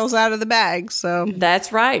tiles out of the bag. So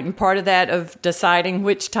that's right. And part of that of deciding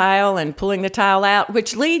which tile and pulling the tile out,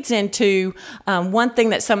 which leads into one thing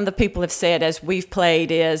that some of the people have said as we've played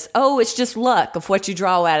is, it's just luck of what you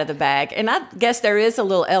draw out of the bag. And I guess there is a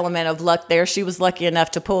little element of luck there. She was lucky enough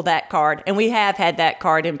to pull that card. And we have had that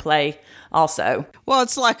card in play also. Well,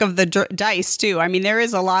 it's luck of the dice too. I mean, there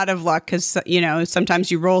is a lot of luck because, sometimes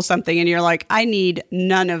you roll something and you're like, I need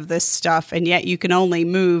none of this stuff. And yet you can only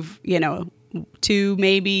move, 2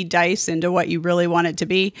 maybe dice into what you really want it to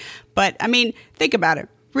be. But I mean, think about it.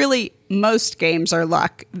 Really, most games are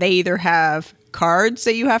luck. They either have cards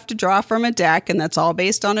that you have to draw from a deck, and that's all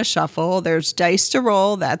based on a shuffle. There's dice to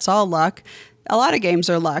roll. That's all luck. A lot of games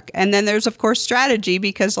are luck. And then there's, of course, strategy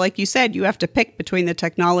because, like you said, you have to pick between the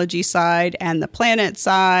technology side and the planet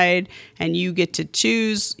side, and you get to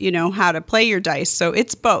choose, how to play your dice. So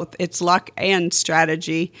it's both. It's luck and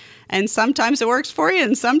strategy. And sometimes it works for you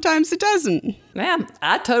and sometimes it doesn't. Yeah,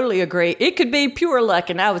 I totally agree. It could be pure luck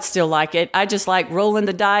and I would still like it. I just like rolling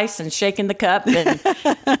the dice and shaking the cup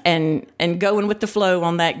and and going with the flow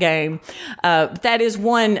on that game. That is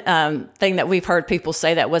one thing that we've heard people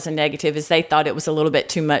say that was a negative is they thought it was a little bit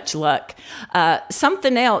too much luck.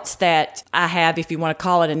 Something else that I have, if you want to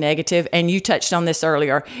call it a negative, and you touched on this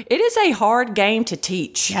earlier, it is a hard game to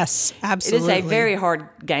teach. Yes, absolutely. It is a very hard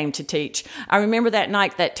game to teach. I remember that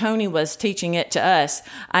night that Tony was teaching it to us.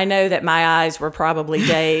 I know that my eyes were probably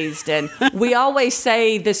dazed, and we always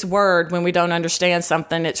say this word when we don't understand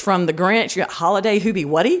something. It's from the Grinch. You got holiday hoobie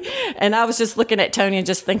whatty, and I was just looking at Tony and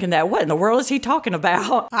just thinking that what in the world is he talking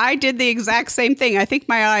about? I did the exact same thing. I think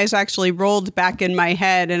my eyes actually rolled back in my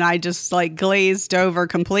head, and I just glazed over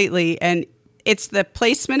completely. And it's the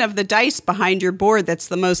placement of the dice behind your board that's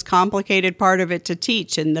the most complicated part of it to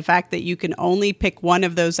teach, and the fact that you can only pick one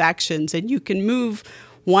of those actions, and you can move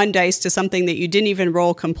one dice to something that you didn't even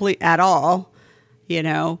roll complete at all,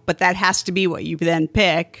 but that has to be what you then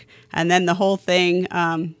pick. And then the whole thing,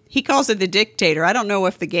 he calls it the dictator. I don't know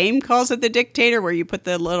if the game calls it the dictator, where you put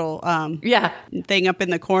the little thing up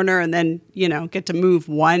in the corner and then, get to move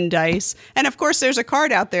one dice. And of course, there's a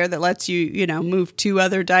card out there that lets you, move two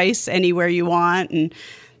other dice anywhere you want. And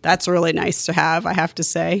that's really nice to have, I have to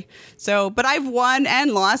say. So, but I've won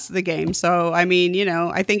and lost the game. So, I mean,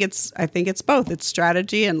 I think it's both. It's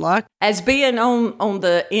strategy and luck. As being on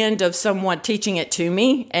the end of someone teaching it to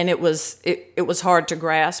me, and it was hard to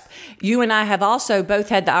grasp. You and I have also both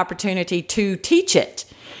had the opportunity to teach it.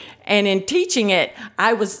 And in teaching it,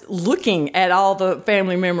 I was looking at all the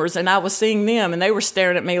family members and I was seeing them and they were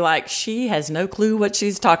staring at me like, she has no clue what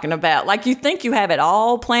she's talking about. Like you think you have it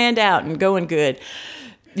all planned out and going good.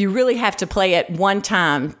 You really have to play it one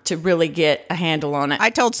time to really get a handle on it. I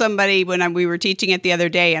told somebody when we were teaching it the other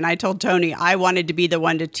day, and I told Tony I wanted to be the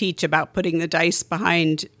one to teach about putting the dice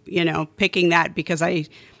behind, picking that, because I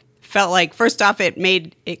felt like, first off, it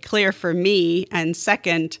made it clear for me. And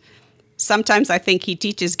second, sometimes I think he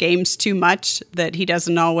teaches games too much that he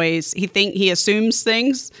doesn't always, he assumes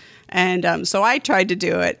things. And so I tried to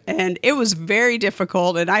do it, and it was very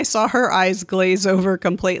difficult. And I saw her eyes glaze over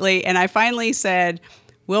completely. And I finally said,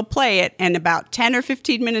 we'll play it, and about 10 or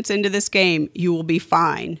 15 minutes into this game, you will be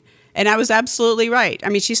fine. And I was absolutely right. I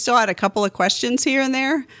mean, she still had a couple of questions here and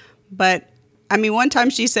there, but I mean, one time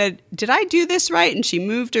she said, did I do this right? And she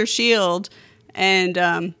moved her shield,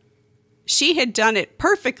 and she had done it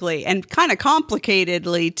perfectly and kind of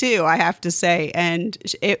complicatedly too, I have to say. And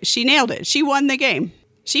she nailed it. She won the game.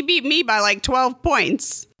 She beat me by 12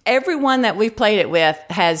 points. Everyone that we've played it with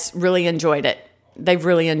has really enjoyed it. They've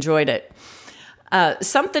really enjoyed it.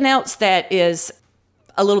 Something else that is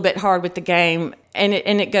a little bit hard with the game, and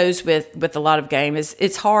it goes with a lot of game, is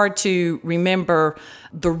it's hard to remember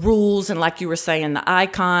the rules and, like you were saying, the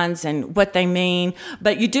icons and what they mean.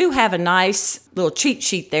 But you do have a nice little cheat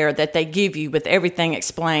sheet there that they give you with everything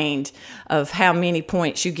explained of how many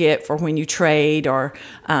points you get for when you trade or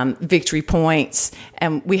victory points.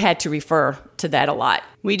 And we had to refer to that a lot.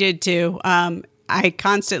 We did too. I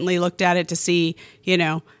constantly looked at it to see,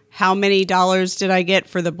 how many dollars did I get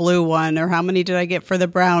for the blue one, or how many did I get for the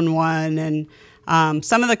brown one? And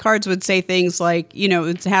some of the cards would say things like, it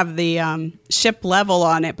would have the ship level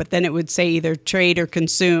on it, but then it would say either trade or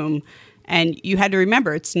consume. And you had to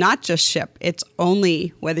remember, it's not just ship. It's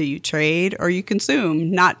only whether you trade or you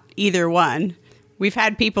consume, not either one. We've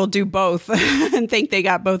had people do both and think they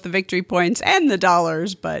got both the victory points and the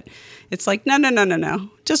dollars, but it's like, no,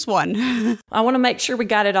 just one. I want to make sure we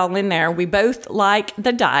got it all in there. We both like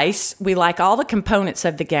the dice. We like all the components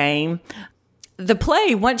of the game. The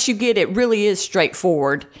play, once you get it, really is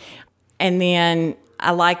straightforward. And then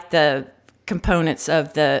I like the components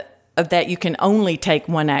of that you can only take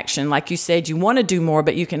one action. Like you said, you want to do more,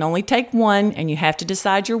 but you can only take one, and you have to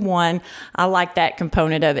decide your one. I like that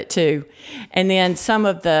component of it too. And then some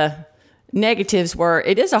of the negatives were,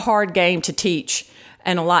 it is a hard game to teach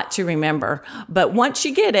and a lot to remember. But once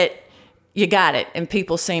you get it, you got it, and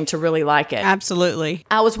people seem to really like it. Absolutely.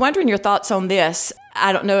 I was wondering your thoughts on this.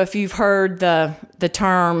 I don't know if you've heard the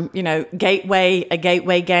term, a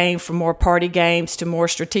gateway game from more party games to more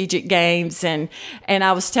strategic games. And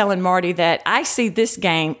I was telling Marty that I see this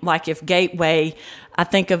game like if gateway, I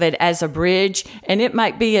think of it as a bridge, and it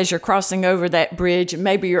might be as you're crossing over that bridge and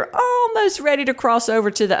maybe you're almost ready to cross over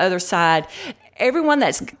to the other side. Everyone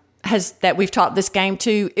that's that we've taught this game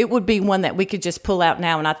to, it would be one that we could just pull out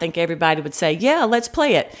now, and I think everybody would say, yeah, let's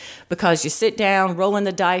play it, because you sit down, rolling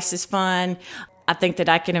the dice is fun. I think that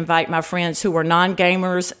I can invite my friends who are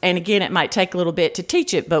non-gamers, and again, it might take a little bit to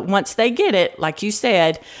teach it, but once they get it, like you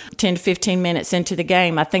said, 10 to 15 minutes into the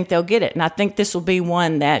game, I think they'll get it, and I think this will be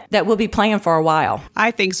one that we'll be playing for a while.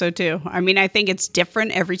 I think so too. I mean, I think it's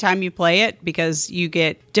different every time you play it because you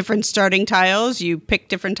get different starting tiles. You pick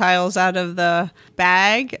different tiles out of the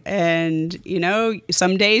bag, and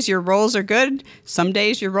some days your rolls are good, some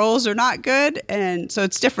days your rolls are not good, and so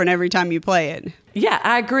it's different every time you play it. Yeah,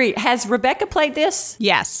 I agree. Has Rebecca played this?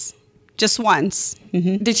 Yes, just once.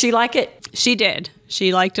 Mm-hmm. Did she like it? She did.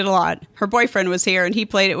 She liked it a lot. Her boyfriend was here and he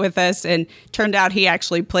played it with us, and turned out he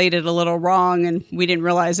actually played it a little wrong, and we didn't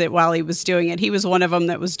realize it while he was doing it. He was one of them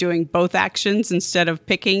that was doing both actions instead of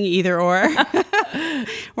picking either or.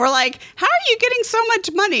 We're like, how are you getting so much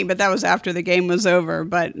money? But that was after the game was over.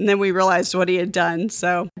 And then we realized what he had done.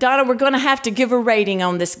 So, Donna, we're going to have to give a rating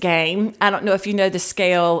on this game. I don't know if you know the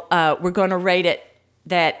scale. We're going to rate it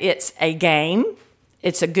that it's a game,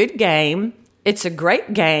 it's a good game, it's a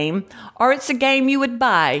great game, or it's a game you would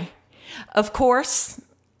buy. Of course,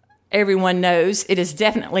 everyone knows it is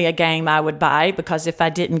definitely a game I would buy, because if I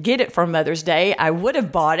didn't get it for Mother's Day, I would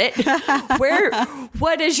have bought it.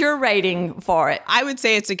 What is your rating for it? I would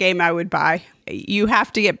say it's a game I would buy. You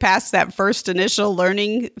have to get past that first initial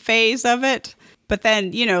learning phase of it. But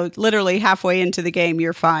then, literally halfway into the game,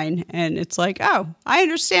 you're fine. And it's like, oh, I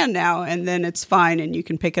understand now. And then it's fine and you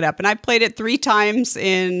can pick it up. And I played it 3 times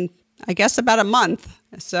in, I guess, about a month.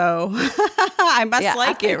 So I must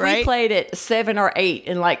like it, right? We played it 7 or 8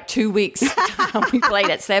 in like 2 weeks. We played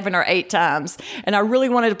it 7 or 8 times. And I really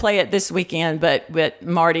wanted to play it this weekend, but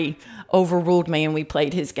Marty overruled me and we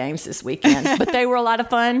played his games this weekend. But they were a lot of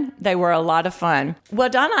fun. Well,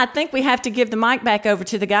 Donna, I think we have to give the mic back over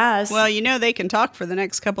to the guys. Well, they can talk for the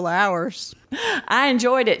next couple of hours. I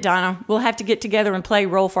enjoyed it, Donna. We'll have to get together and play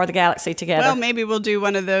Roll for the Galaxy together. Well, maybe we'll do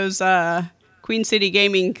one of those Queen City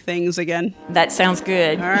Gaming things again. That sounds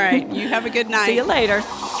good. All right. You have a good night. See you later.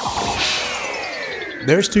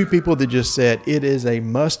 There's 2 people that just said it is a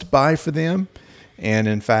must buy for them. And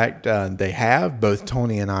in fact, they have. Both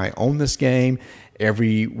Tony and I own this game.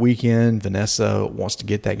 Every weekend, Vanessa wants to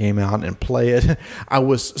get that game out and play it. I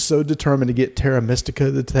was so determined to get Terra Mystica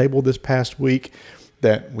to the table this past week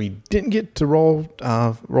that we didn't get to roll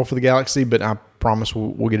for the Galaxy, but I promise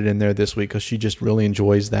we'll get it in there this week because she just really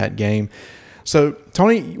enjoys that game. So,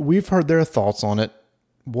 Tony, we've heard their thoughts on it.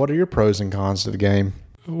 What are your pros and cons to the game?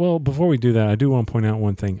 Well, before we do that, I do want to point out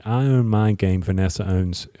one thing. I own my game. Vanessa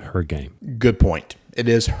owns her game. Good point. It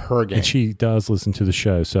is her game. And she does listen to the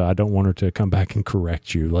show, so I don't want her to come back and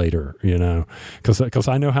correct you later, because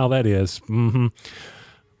I know how that is. Mm-hmm.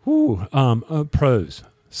 Pros,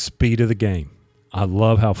 speed of the game. I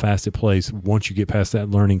love how fast it plays once you get past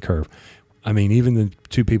that learning curve. I mean, even the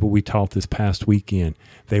 2 people we taught this past weekend,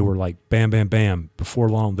 they were like, bam, bam, bam. Before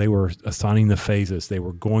long, they were assigning the phases. They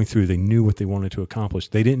were going through. They knew what they wanted to accomplish.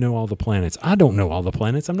 They didn't know all the planets. I don't know all the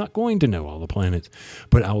planets. I'm not going to know all the planets.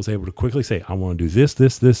 But I was able to quickly say, I want to do this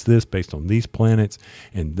based on these planets,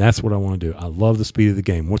 and that's what I want to do. I love the speed of the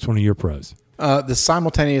game. What's one of your pros? The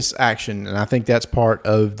simultaneous action, and I think that's part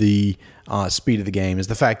of the speed of the game, is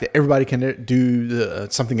the fact that everybody can do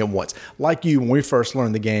something at once. Like you, when we first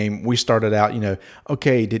learned the game, we started out,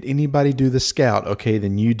 okay, did anybody do the scout? Okay,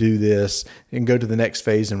 then you do this and go to the next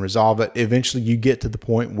phase and resolve it. Eventually you get to the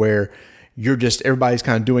point where everybody's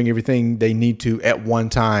kind of doing everything they need to at one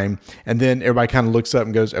time. And then everybody kind of looks up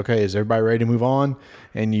and goes, okay, is everybody ready to move on?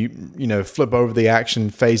 And you flip over the action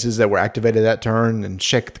phases that were activated that turn and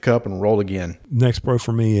shake the cup and roll again. Next pro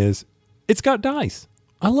for me is it's got dice.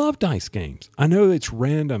 I love dice games. I know it's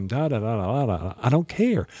random, I don't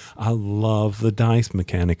care. I love the dice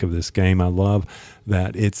mechanic of this game. I love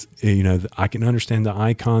that it's, I can understand the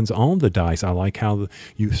icons on the dice. I like how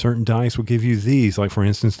certain dice will give you these. Like, for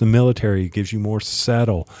instance, the military gives you more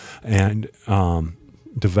settle and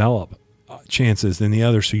develop chances than the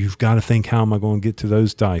other. So you've got to think, how am I going to get to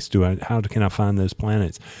those dice? How can I find those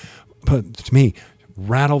planets? But to me,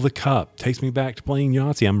 rattle the cup takes me back to playing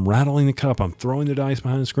Yahtzee. I'm rattling the cup. I'm throwing the dice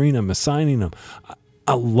behind the screen. I'm assigning them.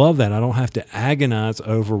 I love that. I don't have to agonize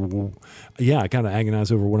over. I got to agonize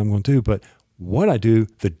over what I'm going to do, but what I do,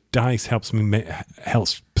 the dice helps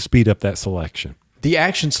speed up that selection. The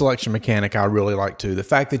action selection mechanic I really like too. The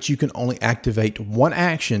fact that you can only activate one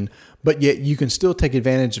action, but yet you can still take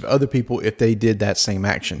advantage of other people if they did that same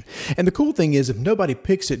action. And the cool thing is, if nobody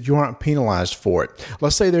picks it, you aren't penalized for it.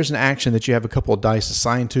 Let's say there's an action that you have a couple of dice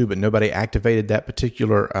assigned to, but nobody activated that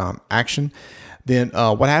particular action. then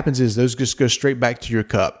what happens is those just go straight back to your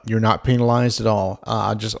cup. You're not penalized at all.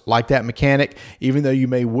 I just like that mechanic. Even though you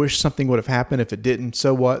may wish something would have happened, if it didn't,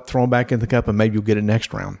 so what? Throw them back in the cup and maybe you'll get it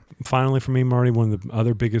next round. Finally, for me, Marty, one of the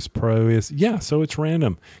other biggest pro is, so it's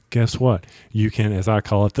random. Guess what? You can, as I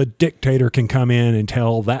call it, the dictator can come in and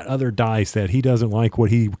tell that other dice that he doesn't like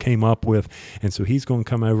what he came up with. And so he's going to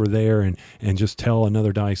come over there and just tell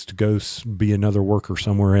another dice to go be another worker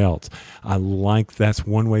somewhere else. I like that's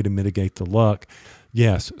one way to mitigate the luck.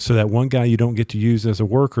 Yes, so that one guy you don't get to use as a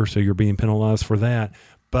worker, so you're being penalized for that.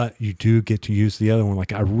 But you do get to use the other one.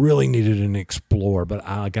 Like, I really needed an explorer, but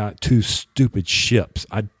I got 2 stupid ships.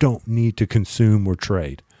 I don't need to consume or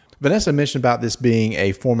trade. Vanessa mentioned about this being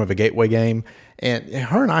a form of a gateway game, and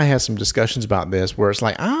her and I had some discussions about this where it's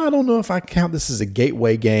like, I don't know if I count this as a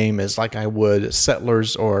gateway game as like I would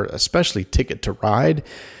Settlers or especially Ticket to Ride.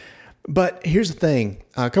 But here's the thing.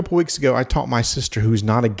 A couple weeks ago, I taught my sister, who's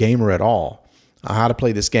not a gamer at all, how to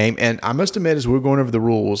play this game. And I must admit, as we were going over the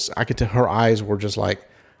rules, I could tell her eyes were just like,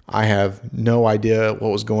 I have no idea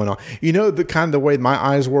what was going on. You know, the kind of the way my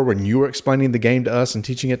eyes were when you were explaining the game to us and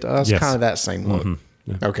teaching it to us, yes. Kind of that same look.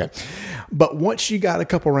 Mm-hmm. Yeah. Okay. But once you got a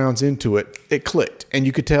couple rounds into it, it clicked and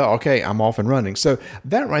you could tell, okay, I'm off and running. So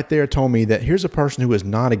that right there told me that here's a person who is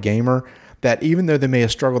not a gamer, that even though they may have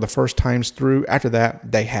struggled the first times through, after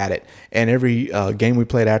that, they had it. And every game we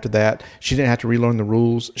played after that, she didn't have to relearn the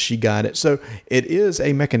rules. She got it. So it is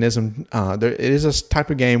a mechanism. It is a type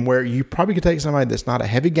of game where you probably could take somebody that's not a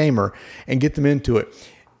heavy gamer and get them into it,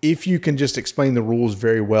 if you can just explain the rules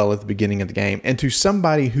very well at the beginning of the game. And to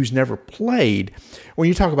somebody who's never played, when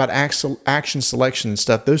you talk about action selection and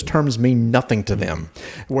stuff, those terms mean nothing to them.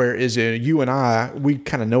 Whereas you and I, we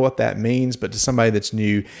kind of know what that means, but to somebody that's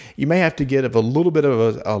new, you may have to get a little bit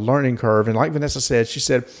of a learning curve. And like Vanessa said, she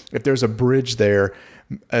said, if there's a bridge there,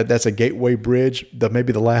 that's a gateway bridge,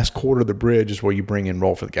 maybe the last quarter of the bridge is where you bring in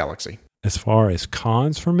Roll for the Galaxy. As far as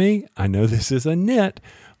cons for me, I know this is a nit,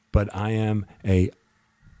 but I am a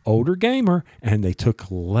older gamer, and they took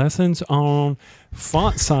lessons on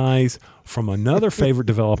font size from another favorite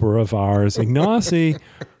developer of ours, Ignacy.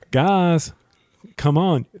 Guys, come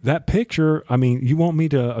on. That picture, I mean, you want me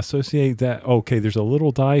to associate that, okay, there's a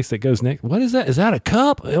little dice that goes next. What is that? Is that a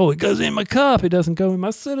cup? Oh, it goes in my cup. It doesn't go in my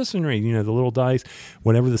citizenry. You know, the little dice,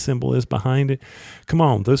 whatever the symbol is behind it. Come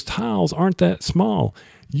on, those tiles aren't that small.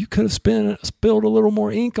 You could have spilled a little more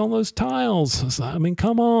ink on those tiles. I mean,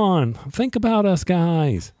 come on. Think about us,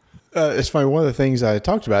 guys. It's funny. One of the things I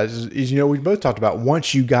talked about is we both talked about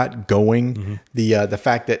once you got going, the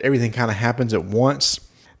fact that everything kind of happens at once.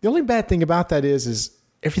 The only bad thing about that is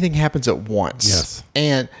everything happens at once. Yes.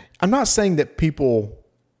 And I'm not saying people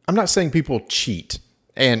cheat.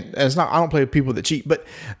 And it's not, I don't play with people that cheat, but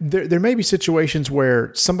there may be situations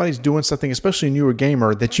where somebody's doing something, especially a newer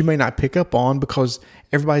gamer, that you may not pick up on because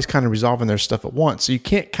everybody's kind of resolving their stuff at once. So you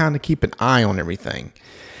can't kind of keep an eye on everything.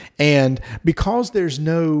 And because there's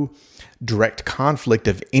no direct conflict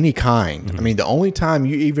of any kind, I mean, the only time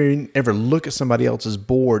you even ever look at somebody else's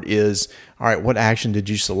board is, all right, what action did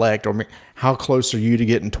you select? Or how close are you to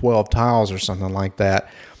getting 12 tiles or something like that?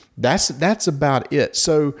 That's about it.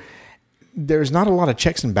 So there's not a lot of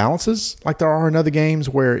checks and balances like there are in other games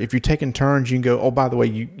where if you're taking turns, you can go, oh, by the way,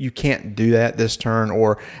 you can't do that this turn,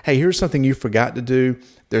 or hey, here's something you forgot to do.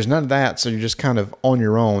 There's none of that, so you're just kind of on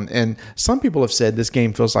your own. And some people have said this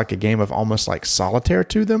game feels like a game of almost like solitaire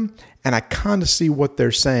to them, and I kind of see what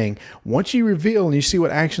they're saying. Once you reveal and you see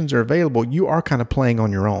what actions are available, you are kind of playing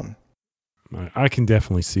on your own. I can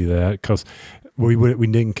definitely see that because we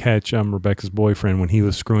didn't catch Rebecca's boyfriend when he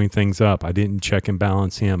was screwing things up. I didn't check and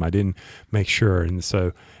balance him. I didn't make sure. And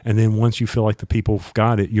then once you feel like the people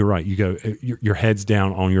got it, you're right. You go, your head's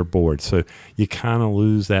down on your board. So you kind of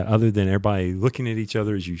lose that other than everybody looking at each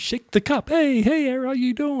other as you shake the cup. Hey, how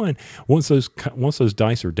you doing? Once those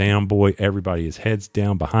dice are down, boy, everybody is heads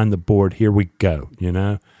down behind the board. Here we go,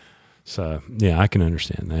 So, yeah, I can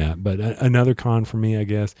understand that. But another con for me, I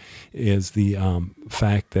guess, is the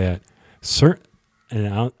fact that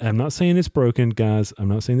I'm not saying it's broken, guys. I'm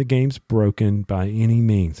not saying the game's broken by any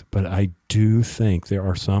means. But I do think there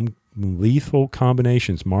are some lethal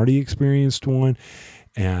combinations. Marty experienced one,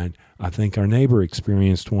 and I think our neighbor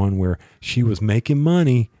experienced one where she was making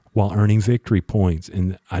money while earning victory points.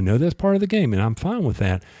 And I know that's part of the game, and I'm fine with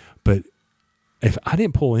that. But if I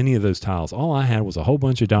didn't pull any of those tiles, all I had was a whole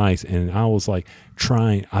bunch of dice, and I was like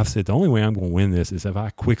I said, the only way I'm going to win this is if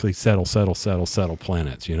I quickly settle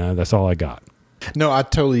planets. That's all I got. No, I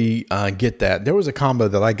totally get that. There was a combo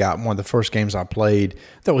that I got in one of the first games I played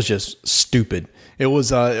that was just stupid. It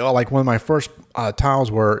was like one of my first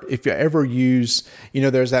tiles where if you ever use,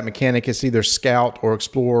 there's that mechanic, it's either Scout or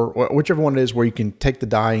Explore, or whichever one it is where you can take the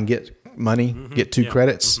die and get money, get 2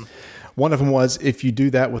 credits. One of them was if you do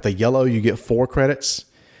that with a yellow, you get 4 credits.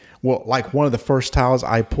 Well, like one of the first tiles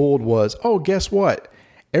I pulled was, oh, guess what?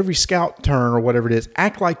 Every Scout turn or whatever it is,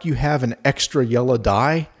 act like you have an extra yellow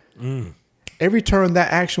die. Every turn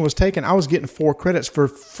that action was taken, I was getting 4 credits for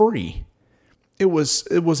free. It was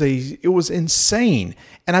insane,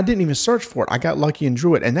 and I didn't even search for it. I got lucky and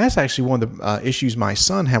drew it, and that's actually one of the issues my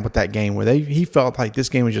son had with that game, where he felt like this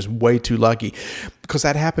game was just way too lucky, because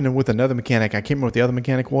that happened with another mechanic. I can't remember what the other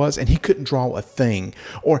mechanic was, and he couldn't draw a thing,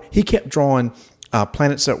 or he kept drawing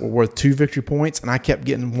planets that were worth 2 victory points, and I kept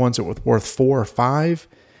getting ones that were worth 4 or 5.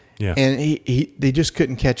 Yeah. And they just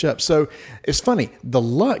couldn't catch up. So it's funny. The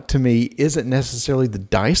luck to me isn't necessarily the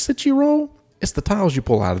dice that you roll. It's the tiles you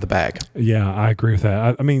pull out of the bag. Yeah, I agree with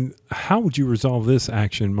that. I mean, how would you resolve this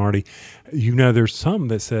action, Marty? There's some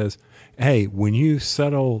that says, hey, when you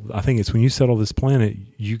settle this planet,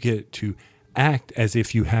 you get to act as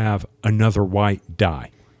if you have another white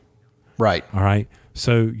die. Right. All right.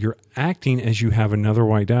 So you're acting as you have another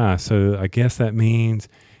white die. So I guess that means,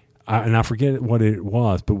 and I forget what it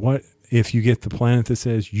was, but what if you get the planet that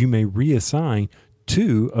says you may reassign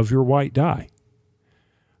 2 of your white die?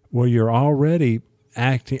 Well, you're already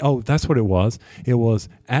acting. Oh, that's what it was. It was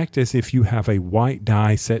act as if you have a white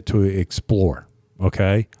die set to explore.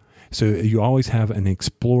 Okay. So you always have an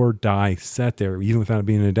explore die set there, even without it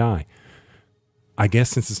being a die. I guess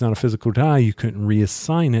since it's not a physical die, you couldn't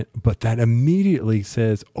reassign it, but that immediately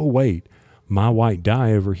says, oh, wait, my white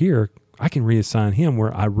die over here, I can reassign him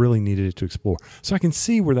where I really needed it to explore. So I can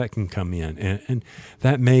see where that can come in. And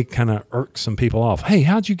that may kind of irk some people off. Hey,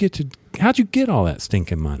 how'd you get all that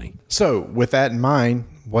stinking money? So with that in mind,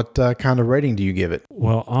 what kind of rating do you give it?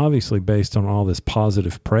 Well, obviously based on all this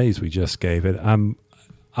positive praise we just gave it,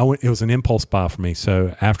 it was an impulse buy for me.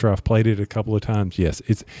 So after I've played it a couple of times, yes,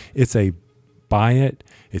 it's a buy it.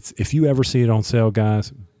 If you ever see it on sale,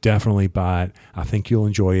 guys, definitely buy it. I think you'll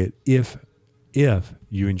enjoy it if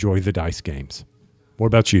you enjoy the dice games. What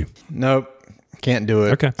about you? Nope, can't do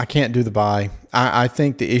it. Okay. I can't do the buy. I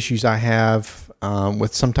think the issues I have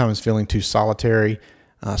with sometimes feeling too solitary,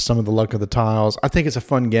 some of the luck of the tiles. I think it's a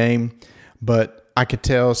fun game, but I could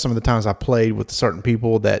tell some of the times I played with certain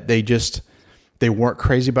people that they weren't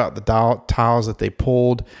crazy about the tiles that they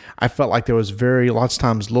pulled. I felt like there was lots of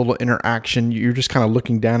times little interaction. You're just kind of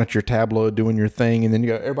looking down at your tableau, doing your thing, and then you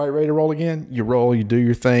go, everybody ready to roll again? You roll, you do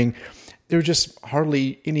your thing. There was just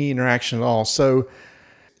hardly any interaction at all. So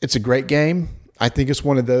it's a great game. I think it's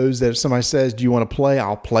one of those that if somebody says, do you want to play?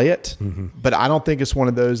 I'll play it. Mm-hmm. But I don't think it's one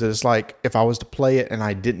of those that it's like, if I was to play it and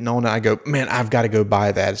I didn't own it, I go, man, I've got to go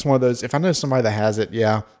buy that. It's one of those, if I know somebody that has it,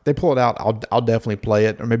 yeah, they pull it out, I'll definitely play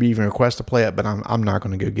it, or maybe even request to play it, but I'm not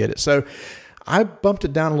going to go get it. So I bumped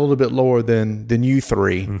it down a little bit lower than you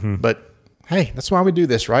three. Mm-hmm. But hey, that's why we do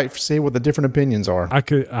this, right? See what the different opinions are.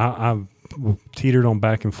 I've teetered on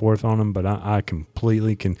back and forth on them, but I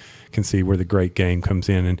completely can see where the great game comes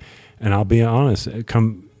in. And I'll be honest,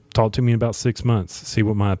 come talk to me in about 6 months, see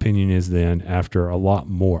what my opinion is then after a lot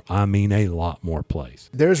more plays.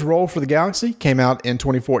 There's Roll for the Galaxy, came out in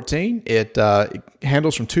 2014. It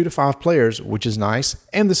handles from 2 to 5 players, which is nice.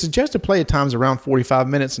 And the suggested play time is around 45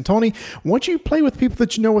 minutes. And Tony, once you play with people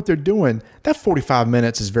that you know what they're doing, that 45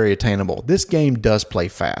 minutes is very attainable. This game does play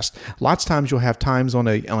fast. Lots of times you'll have times on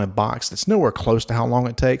a box that's nowhere close to how long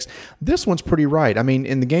it takes. This one's pretty right. I mean,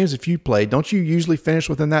 in the games that you play, don't you usually finish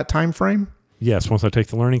within that time frame? Yes, once I take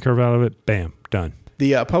the learning curve out of it, bam, done.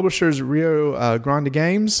 The publisher's Rio Grande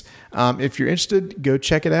Games. If you're interested, go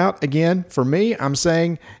check it out. Again, for me, I'm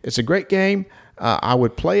saying it's a great game. I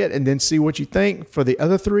would play it and then see what you think. For the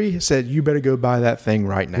other 3, said you better go buy that thing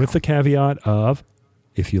right now. With the caveat of,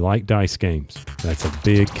 if you like dice games, that's a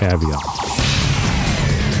big caveat.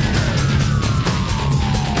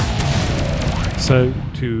 So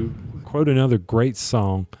to quote another great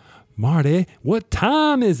song, Marty, what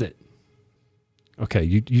time is it? Okay,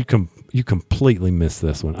 you completely missed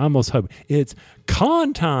this one. I almost hope it's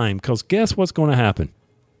con time, because guess what's going to happen?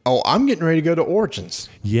 Oh, I'm getting ready to go to Origins.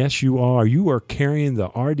 Yes, you are. You are carrying the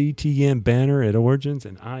RDTN banner at Origins,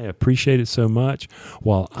 and I appreciate it so much,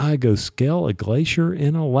 while I go scale a glacier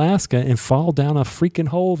in Alaska and fall down a freaking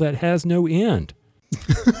hole that has no end.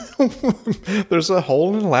 There's a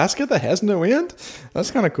hole in Alaska that has no end?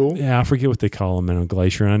 That's kind of cool. Yeah, I forget what they call them in a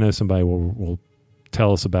glacier. I know somebody will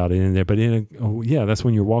tell us about it in there. But that's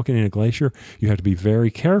when you're walking in a glacier, you have to be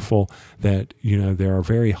very careful that, there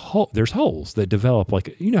are there's holes that develop.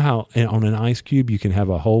 Like, how on an ice cube you can have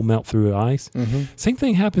a hole melt through ice? Mm-hmm. Same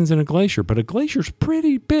thing happens in a glacier, but a glacier's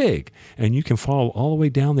pretty big and you can fall all the way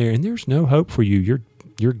down there and there's no hope for you.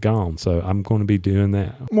 You're gone. So I'm going to be doing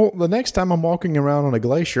that. Well, the next time I'm walking around on a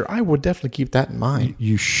glacier, I would definitely keep that in mind.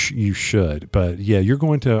 You should. But yeah, you're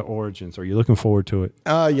going to Origins. Are you looking forward to it?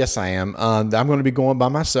 Yes, I am. I'm going to be going by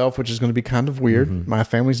myself, which is going to be kind of weird. Mm-hmm. My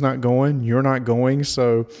family's not going. You're not going.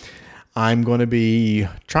 So I'm going to be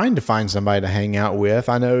trying to find somebody to hang out with.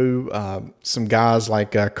 I know some guys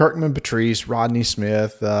like Kirkman Patrice, Rodney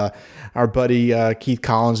Smith, our buddy Keith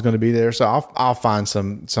Collins is going to be there. So I'll find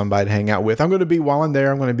somebody to hang out with. I'm going to be, while I'm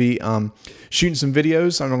there, I'm going to be shooting some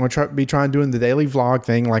videos. I'm going to be trying doing the daily vlog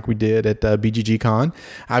thing like we did at BGG Con.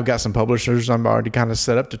 I've got some publishers I'm already kind of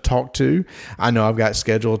set up to talk to. I know I've got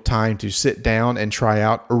scheduled time to sit down and try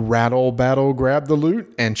out Rattle Battle Grab the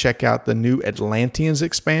Loot and check out the new Atlanteans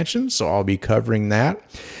expansion. So I'll be covering that.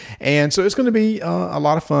 And so it's going to be a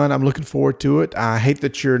lot of fun. I'm looking forward to it. I hate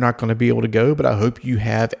that you're not going to be able to go, but I hope you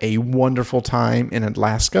have a wonderful time in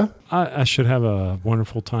Alaska. I should have a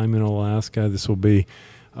wonderful time in Alaska. This will be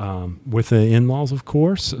with the in-laws, of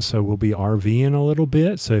course. So we'll be RVing a little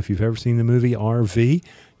bit. So if you've ever seen the movie RV,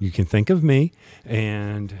 you can think of me.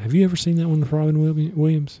 And have you ever seen that one with Robin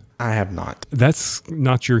Williams? I have not. That's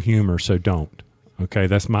not your humor, so don't. Okay,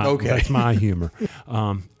 that's my humor.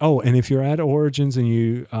 And if you're at Origins and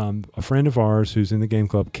you, a friend of ours who's in the game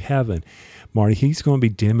club, Kevin, Marty, he's going to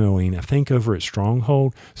be demoing, I think, over at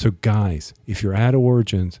Stronghold. So guys, if you're at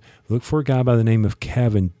Origins, look for a guy by the name of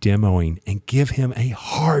Kevin demoing and give him a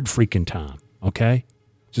hard freaking time. Okay,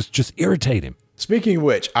 just irritate him. Speaking of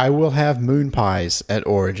which, I will have moon pies at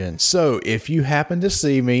Origins. So if you happen to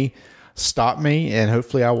see me, stop me, and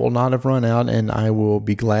hopefully I will not have run out, and I will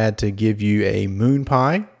be glad to give you a moon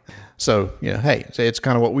pie. So, hey, it's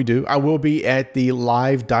kind of what we do. I will be at the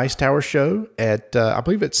live Dice Tower show at, I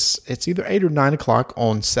believe it's either 8 or 9 o'clock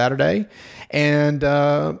on Saturday. And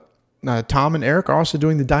Tom and Eric are also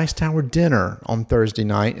doing the Dice Tower dinner on Thursday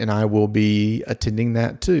night, and I will be attending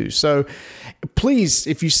that too. So please,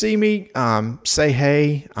 if you see me, say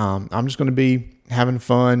hey. I'm just going to be having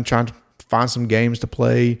fun, trying to find some games to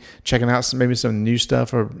play, checking out some new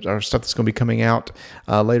stuff or stuff that's going to be coming out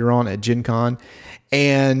later on at Gen Con.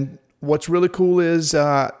 And what's really cool is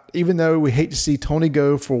even though we hate to see Tony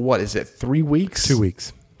go for 3 weeks? 2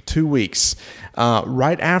 weeks. 2 weeks.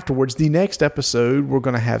 Right afterwards, the next episode, we're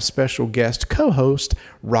going to have special guest co-host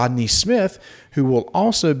Rodney Smith, who will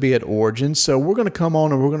also be at Origins. So we're going to come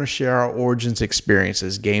on and we're going to share our Origins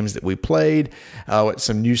experiences, games that we played,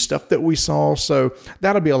 some new stuff that we saw. So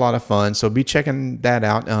that'll be a lot of fun. So be checking that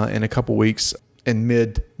out in a couple weeks in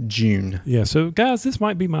mid-June. Yeah, so guys, this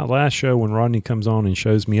might be my last show when Rodney comes on and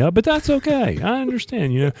shows me up, but that's okay. I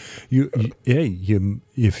understand.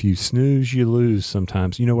 If you snooze, you lose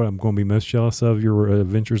sometimes. You know what I'm going to be most jealous of? Your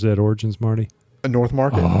adventures at Origins, Marty? North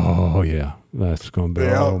Market. Oh, yeah. That's going to be,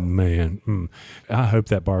 oh, man. I hope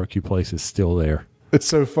that barbecue place is still there. It's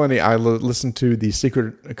so funny. I listened to the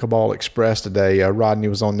Secret Cabal Express today. Rodney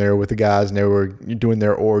was on there with the guys, and they were doing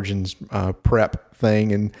their Origins prep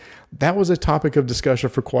thing, and that was a topic of discussion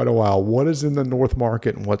for quite a while. What is in the North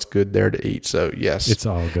Market and what's good there to eat? So, yes. It's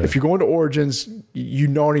all good. If you're going to Origins,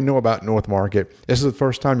 you already know about North Market. This is the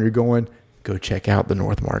first time you're going, go check out the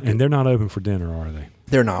North Market. And they're not open for dinner, are they?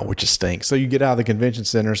 They're not, which stinks. So you get out of the convention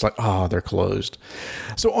center, it's like, oh, they're closed.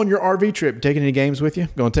 So on your RV trip, taking any games with you?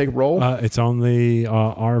 Going to take a roll? It's on the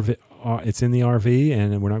RV. It's in the RV,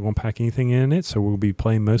 and we're not going to pack anything in it. So we'll be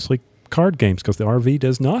playing mostly card games because the RV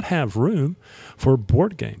does not have room for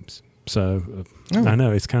board games. So I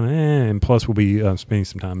know it's kind of, and plus we'll be spending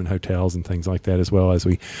some time in hotels and things like that as well as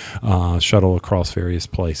we shuttle across various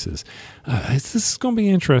places. This is going to be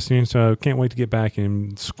interesting, so can't wait to get back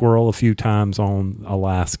and squirrel a few times on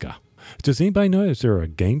Alaska. Does anybody know, is there a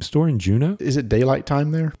game store in Juneau? Is it daylight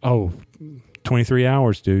time there? Oh, 23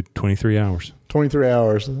 hours, dude. 23 hours. 23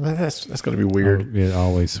 hours. That's going to be weird. Oh, it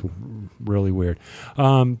always really weird.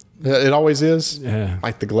 It always is? Yeah.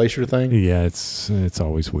 Like the glacier thing? Yeah, it's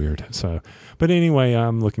always weird. So, but anyway,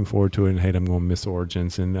 I'm looking forward to it, and hate I'm going to miss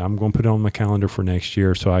Origins, and I'm going to put it on my calendar for next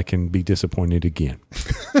year so I can be disappointed again.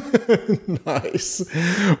 Nice.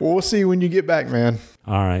 Well, we'll see you when you get back, man.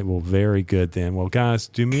 All right. Well, very good then. Well, guys,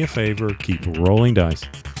 do me a favor. Keep rolling dice.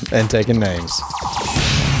 And taking names.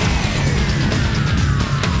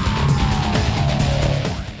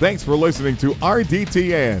 Thanks for listening to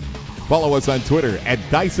RDTN. Follow us on Twitter at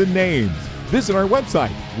Dyson Names. Visit our website,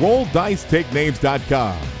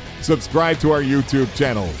 RollDiceTakeNames.com. Subscribe to our YouTube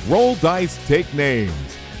channel, Roll Dice Take Names.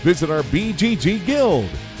 Visit our BGG Guild.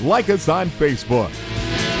 Like us on Facebook.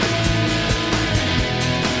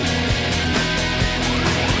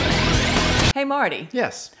 Hey, Marty.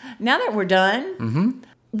 Yes. Now that we're done,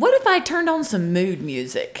 what if I turned on some mood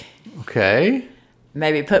music? Okay.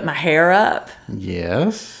 Maybe put my hair up,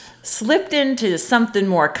 Yes. slipped into something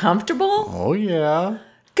more comfortable? Oh, yeah.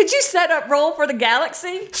 Could you set up Roll for the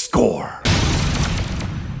Galaxy? Score.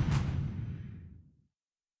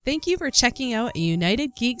 Thank you for checking out a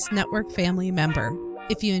United Geeks Network family member.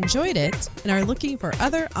 If you enjoyed it and are looking for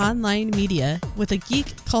other online media with a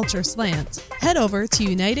geek culture slant, head over to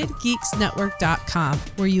UnitedGeeksNetwork.com,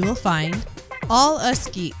 where you will find All Us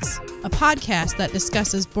Geeks, a podcast that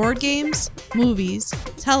discusses board games, movies,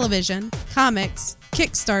 television, comics,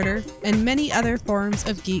 Kickstarter, and many other forms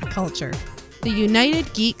of geek culture. The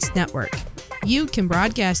United Geeks Network. You can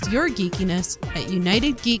broadcast your geekiness at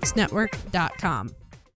UnitedGeeksNetwork.com.